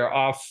 here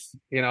off,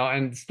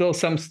 and still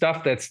some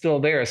stuff that's still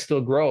there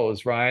still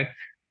grows, right?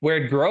 Where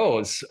it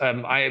grows,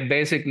 I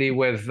basically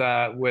with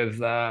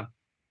Bill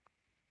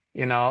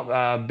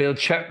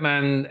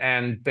Chapman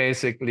and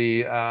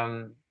basically,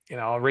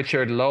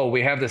 Richard Lowe,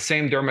 we have the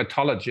same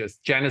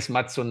dermatologist, Janice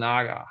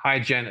Matsunaga. Hi,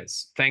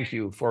 Janice. Thank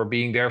you for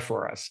being there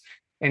for us.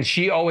 And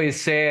she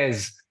always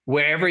says,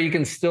 wherever you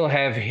can still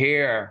have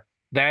hair,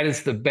 that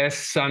is the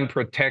best sun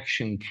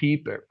protection.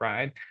 Keep it,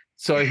 right?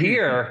 So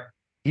here,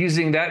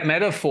 using that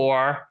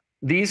metaphor,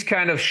 these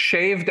kind of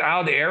shaved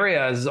out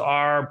areas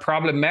are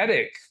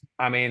problematic.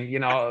 I mean,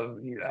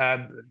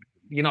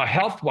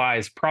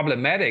 health-wise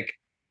problematic,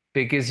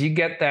 because you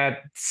get that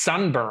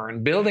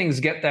sunburn. Buildings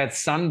get that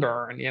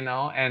sunburn,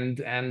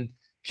 and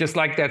just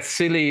like that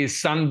silly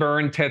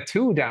sunburn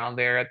tattoo down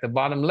there at the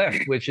bottom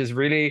left, which is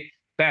really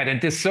bad. And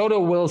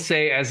DeSoto will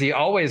say, as he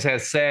always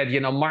has said,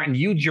 Martin,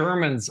 you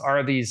Germans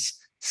are these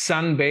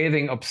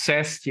sunbathing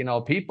obsessed,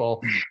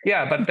 people.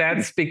 Yeah, but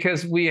that's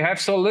because we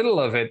have so little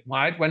of it,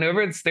 right? Whenever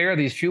it's there,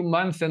 these few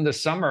months in the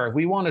summer,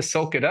 we want to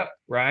soak it up,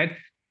 right?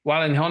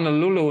 While in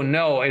Honolulu,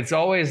 no, it's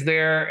always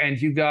there, and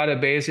you got to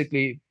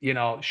basically,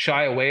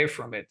 shy away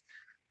from it.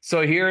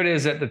 So here it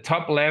is at the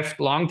top left,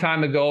 long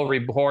time ago,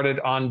 reported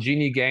on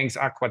Jeannie Gang's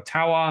Aqua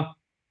Tower.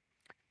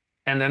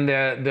 And then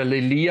the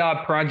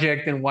Lilia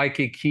project in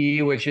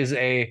Waikiki, which is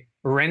a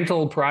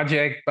rental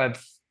project, but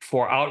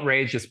for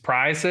outrageous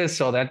prices.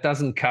 So that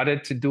doesn't cut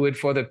it to do it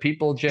for the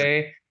people,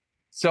 Jay.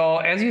 So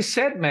as you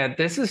said, Matt,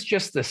 this is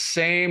just the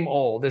same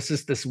old. This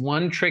is this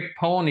one-trick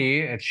pony.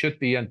 It should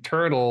be a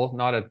turtle,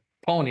 not a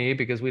pony,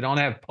 because we don't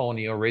have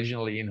pony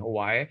originally in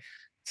Hawaii.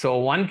 So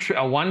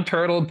one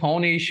turtle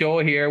pony show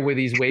here with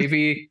these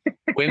wavy,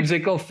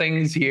 whimsical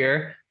things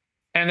here.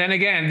 And then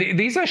again,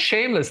 these are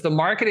shameless. The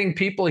marketing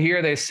people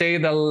here, they say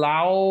the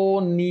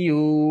Lau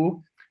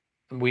Niu.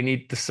 We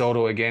need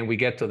DeSoto again. We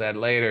get to that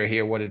later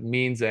here, what it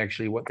means,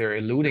 actually, what they're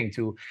alluding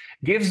to.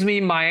 Gives me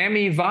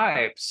Miami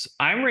vibes.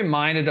 I'm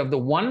reminded of the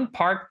One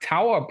Park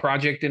Tower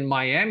project in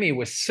Miami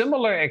with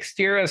similar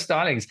exterior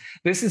stylings.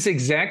 This is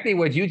exactly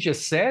what you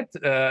just said,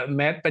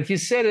 Matt, but you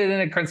said it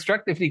in a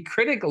constructively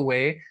critical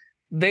way,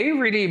 they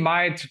really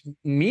might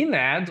mean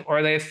that,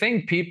 or they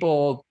think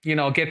people,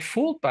 get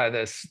fooled by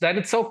this, that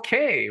it's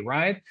okay,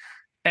 right?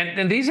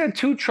 And these are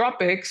two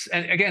tropics.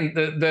 And again,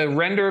 the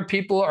render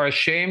people are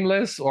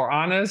shameless or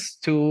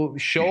honest to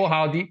show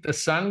how deep the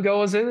sun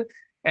goes in.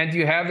 And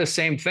you have the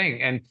same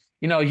thing. And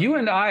you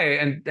and I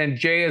and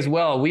Jay as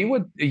well,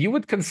 you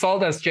would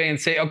consult us, Jay, and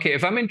say, okay,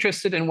 if I'm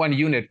interested in one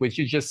unit, which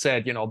you just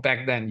said,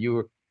 back then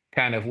you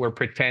kind of were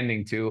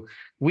pretending to,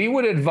 we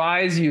would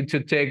advise you to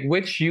take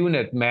which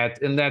unit,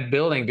 Matt, in that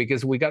building,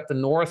 because we got the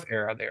north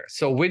area there.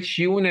 So which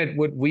unit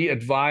would we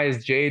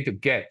advise Jay to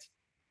get?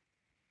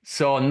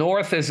 So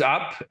north is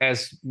up,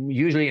 as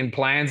usually in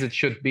plans it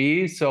should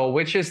be. So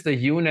which is the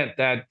unit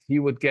that he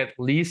would get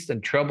least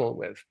in trouble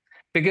with?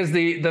 Because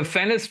the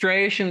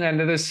fenestration and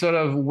this sort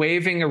of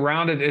waving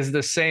around it is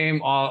the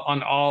same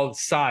on all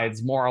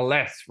sides, more or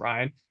less,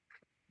 right?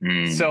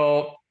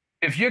 So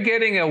if you're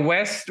getting a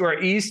west or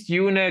east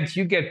unit,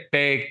 you get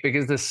baked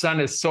because the sun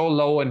is so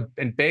low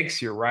and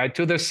bakes you, right?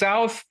 To the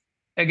south,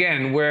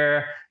 again,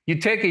 where you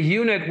take a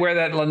unit where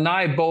that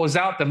lanai bows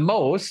out the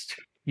most,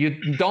 you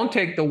don't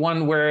take the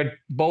one where it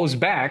bows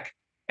back.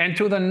 And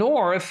to the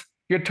north,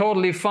 you're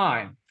totally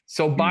fine.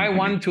 So buy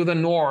one to the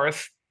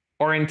north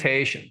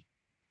orientation.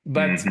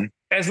 But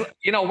as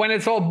when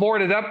it's all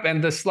boarded up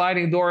and the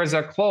sliding doors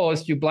are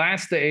closed, you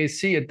blast the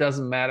AC, it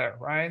doesn't matter,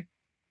 right?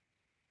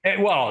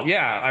 Well,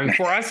 yeah, I mean,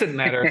 for us it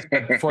matters,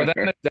 but for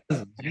them it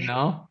doesn't,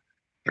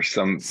 For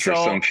some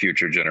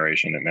future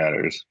generation it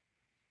matters.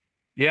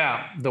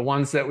 Yeah, the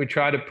ones that we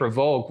try to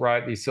provoke,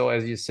 rightly so,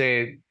 as you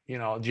say,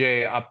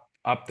 Jay,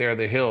 up there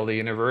the hill, the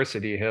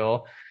university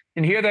hill.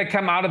 And here they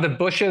come out of the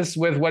bushes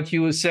with what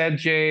you said,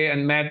 Jay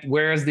and Matt,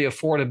 where's the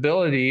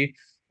affordability?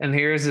 And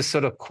here's this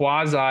sort of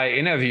quasi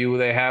interview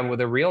they have with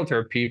the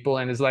realtor people.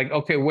 And it's like,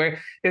 okay,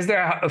 where is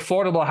there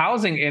affordable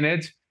housing in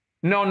it?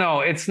 No,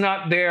 it's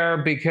not there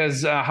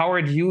because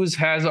Howard Hughes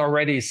has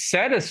already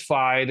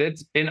satisfied it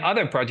in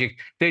other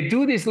projects. They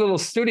do these little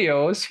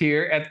studios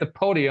here at the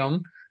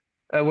podium,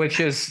 which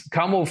is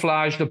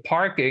camouflage the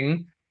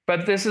parking.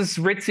 But this is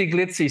ritzy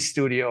glitzy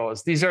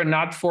studios. These are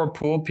not for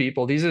poor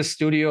people. These are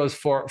studios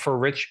for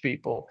rich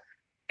people.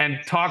 And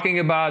talking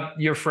about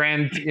your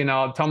friend,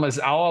 Thomas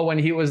Auer, when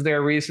he was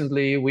there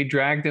recently, we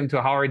dragged him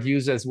to Howard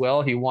Hughes as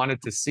well. He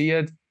wanted to see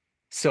it.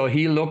 So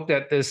he looked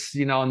at this,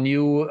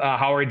 new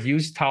Howard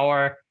Hughes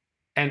tower.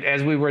 And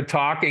as we were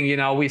talking,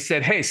 we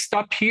said, hey,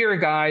 stop here,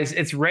 guys.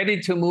 It's ready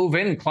to move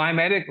in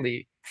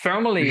climatically,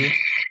 thermally.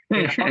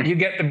 You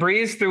get the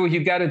breeze through,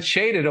 you got it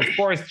shaded. Of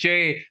course,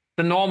 Jay,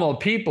 the normal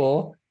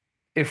people,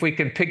 if we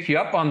could pick you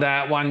up on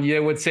that one,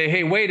 you would say,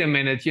 hey, wait a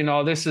minute,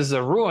 this is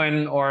a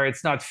ruin or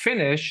it's not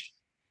finished.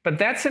 But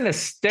that's an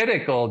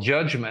aesthetical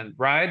judgment,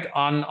 right?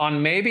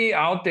 On maybe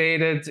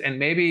outdated and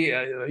maybe,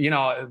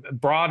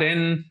 brought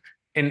in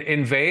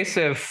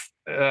invasive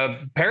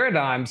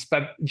paradigms,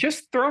 but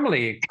just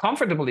thermally,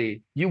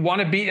 comfortably, you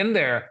want to be in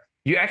there.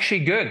 You're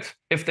actually good.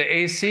 If the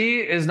AC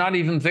is not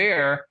even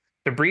there,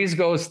 the breeze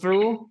goes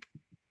through,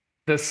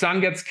 the sun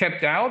gets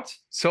kept out,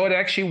 so it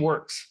actually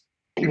works.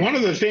 One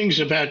of the things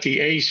about the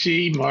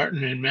AC,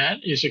 Martin and Matt,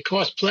 is it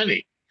costs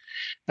plenty.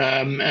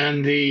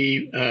 And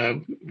the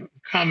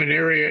common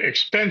area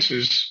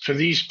expenses for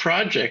these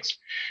projects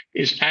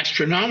is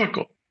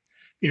astronomical.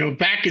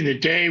 Back in the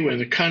day when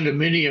the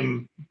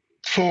condominium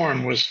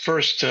form was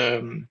first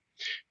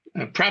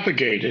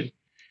propagated,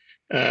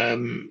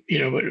 the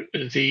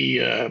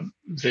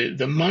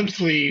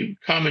monthly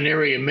common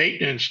area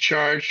maintenance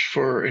charge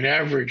for an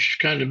average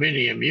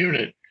condominium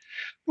unit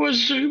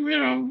was,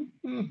 $100,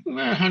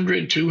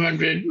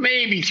 $200,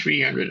 maybe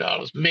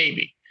 $300,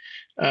 maybe.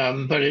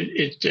 But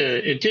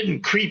it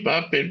didn't creep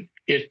up. It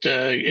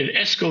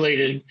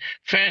escalated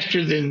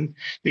faster than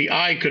the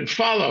eye could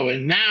follow.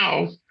 And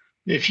now,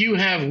 if you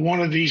have one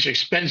of these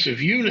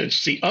expensive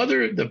units,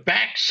 the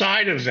back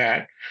side of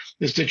that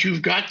is that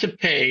you've got to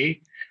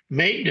pay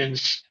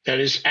maintenance that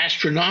is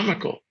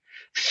astronomical,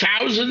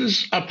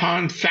 thousands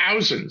upon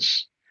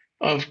thousands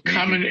of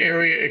common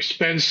area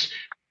expense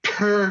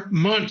per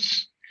month.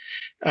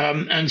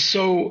 And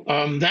so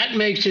that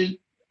makes it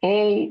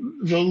all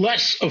the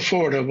less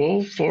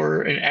affordable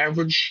for an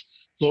average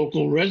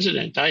local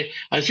resident. I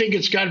think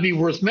it's got to be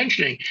worth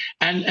mentioning.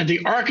 And the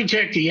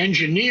architect, the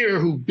engineer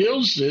who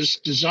builds this,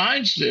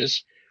 designs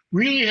this,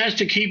 really has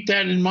to keep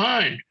that in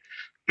mind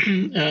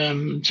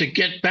to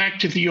get back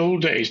to the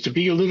old days, to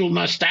be a little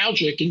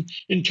nostalgic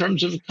in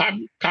terms of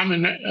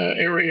common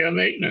area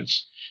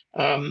maintenance.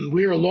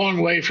 We're a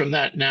long way from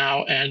that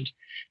now. And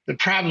the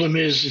problem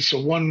is it's a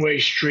one-way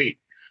street.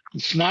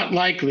 It's not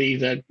likely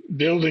that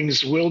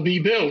buildings will be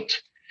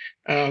built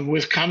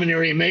with common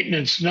area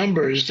maintenance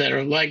numbers that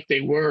are like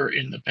they were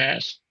in the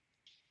past.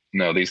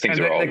 No, these things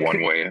are all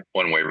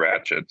one-way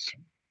ratchets.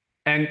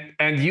 And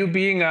you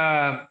being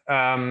a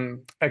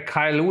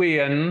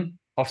Kailuian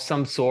of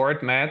some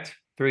sort, Matt,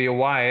 through your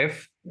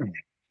wife,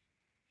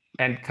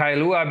 and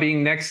Kailua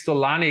being next to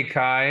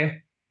Lanikai,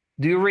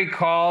 do you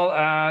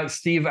recall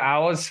Steve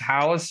Au's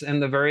house in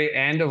the very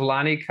end of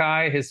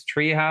Lanikai, his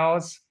tree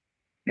house?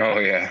 Oh,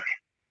 yeah.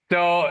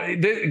 So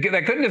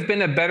that couldn't have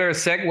been a better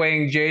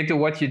segueing, Jay, to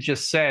what you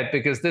just said,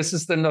 because this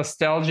is the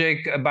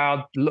nostalgic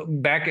about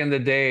back in the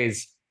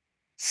days.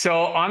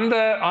 So on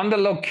the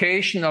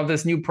location of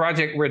this new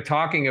project we're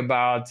talking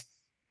about,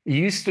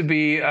 used to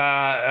be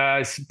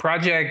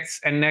projects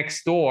and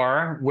next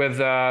door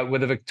with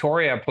a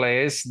Victoria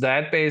Place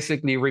that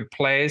basically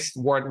replaced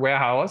Ward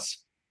Warehouse.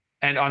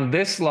 And on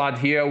this lot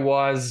here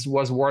was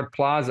Ward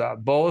Plaza,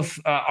 both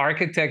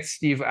architect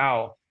Steve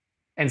Au.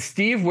 And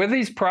Steve, with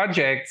these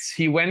projects,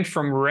 he went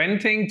from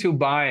renting to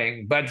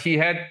buying, but he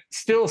had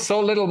still so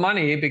little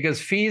money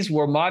because fees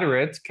were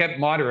kept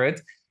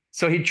moderate.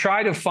 So he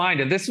tried to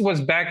find, and this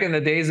was back in the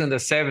days in the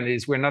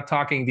 70s. We're not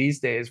talking these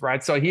days,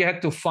 right? So he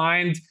had to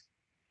find,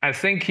 I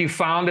think he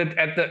found it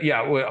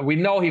we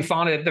know he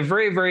found it at the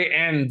very, very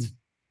end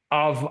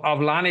of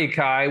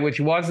Lanikai, which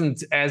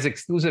wasn't as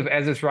exclusive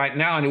as it's right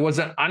now. And it was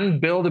an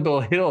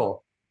unbuildable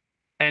hill.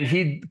 And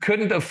he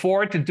couldn't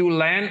afford to do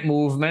land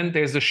movement.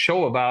 There's a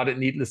show about it,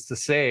 needless to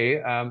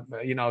say,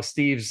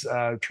 Steve's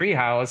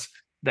Treehouse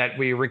that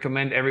we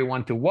recommend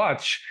everyone to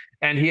watch.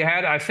 And he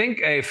had, I think,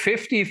 a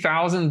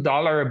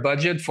 $50,000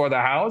 budget for the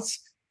house.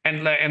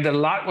 And the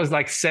lot was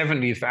like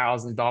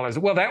 $70,000.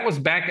 Well, that was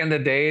back in the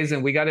days,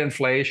 and we got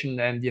inflation,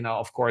 and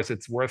of course,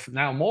 it's worth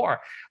now more.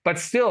 But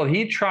still,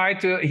 he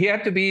had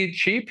to be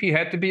cheap, he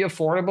had to be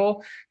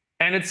affordable,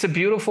 and it's a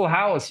beautiful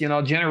house.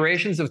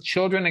 Generations of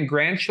children and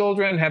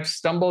grandchildren have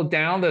stumbled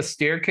down the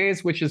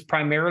staircase, which is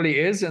primarily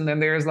and then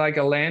there's like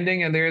a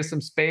landing, and there's some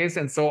space,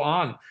 and so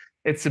on.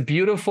 It's a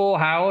beautiful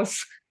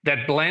house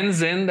that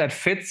blends in, that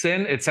fits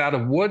in. It's out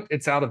of wood,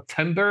 it's out of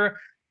timber.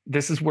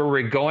 This is where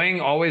we're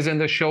going, always in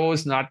the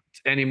shows, not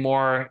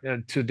anymore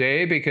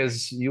today,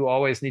 because you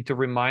always need to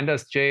remind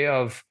us, Jay,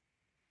 of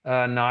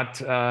not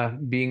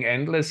being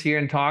endless here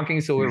and talking.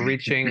 So we're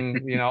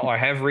reaching, or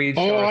have reached.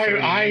 Oh,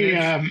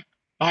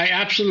 I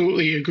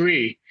absolutely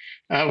agree.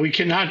 We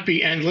cannot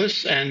be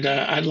endless, and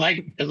I'd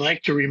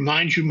like to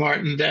remind you,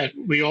 Martin, that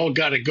we all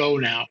got to go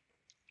now.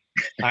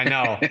 I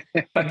know,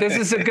 but this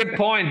is a good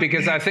point,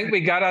 because I think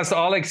we got us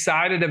all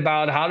excited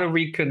about how to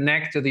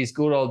reconnect to these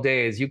good old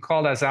days. You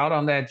called us out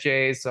on that,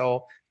 Jay,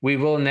 so we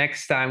will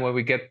next time when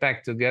we get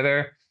back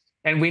together.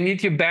 And we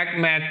need you back,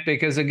 Matt,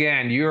 because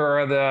again,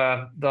 you're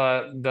the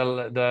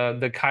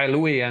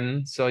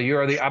Kailuian, so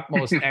you're the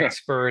utmost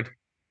expert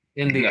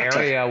in the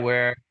area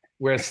where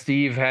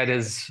Steve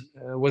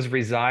was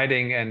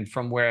residing and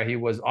from where he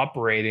was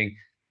operating.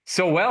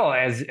 So well,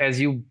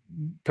 as you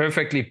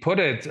perfectly put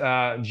it,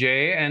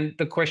 Jay. And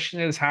the question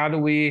is, how do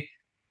we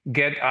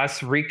get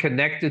us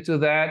reconnected to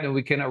that? And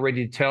we can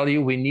already tell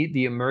you we need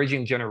the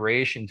emerging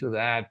generation to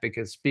that,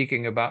 because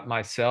speaking about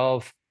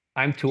myself,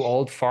 I'm too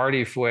old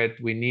farty for it.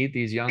 We need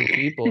these young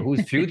people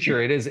whose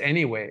future it is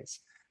anyways.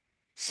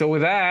 So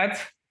with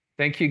that,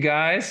 thank you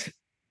guys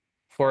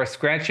for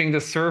scratching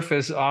the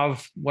surface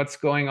of what's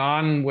going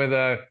on with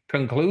a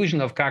conclusion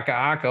of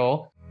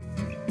Kaka'ako.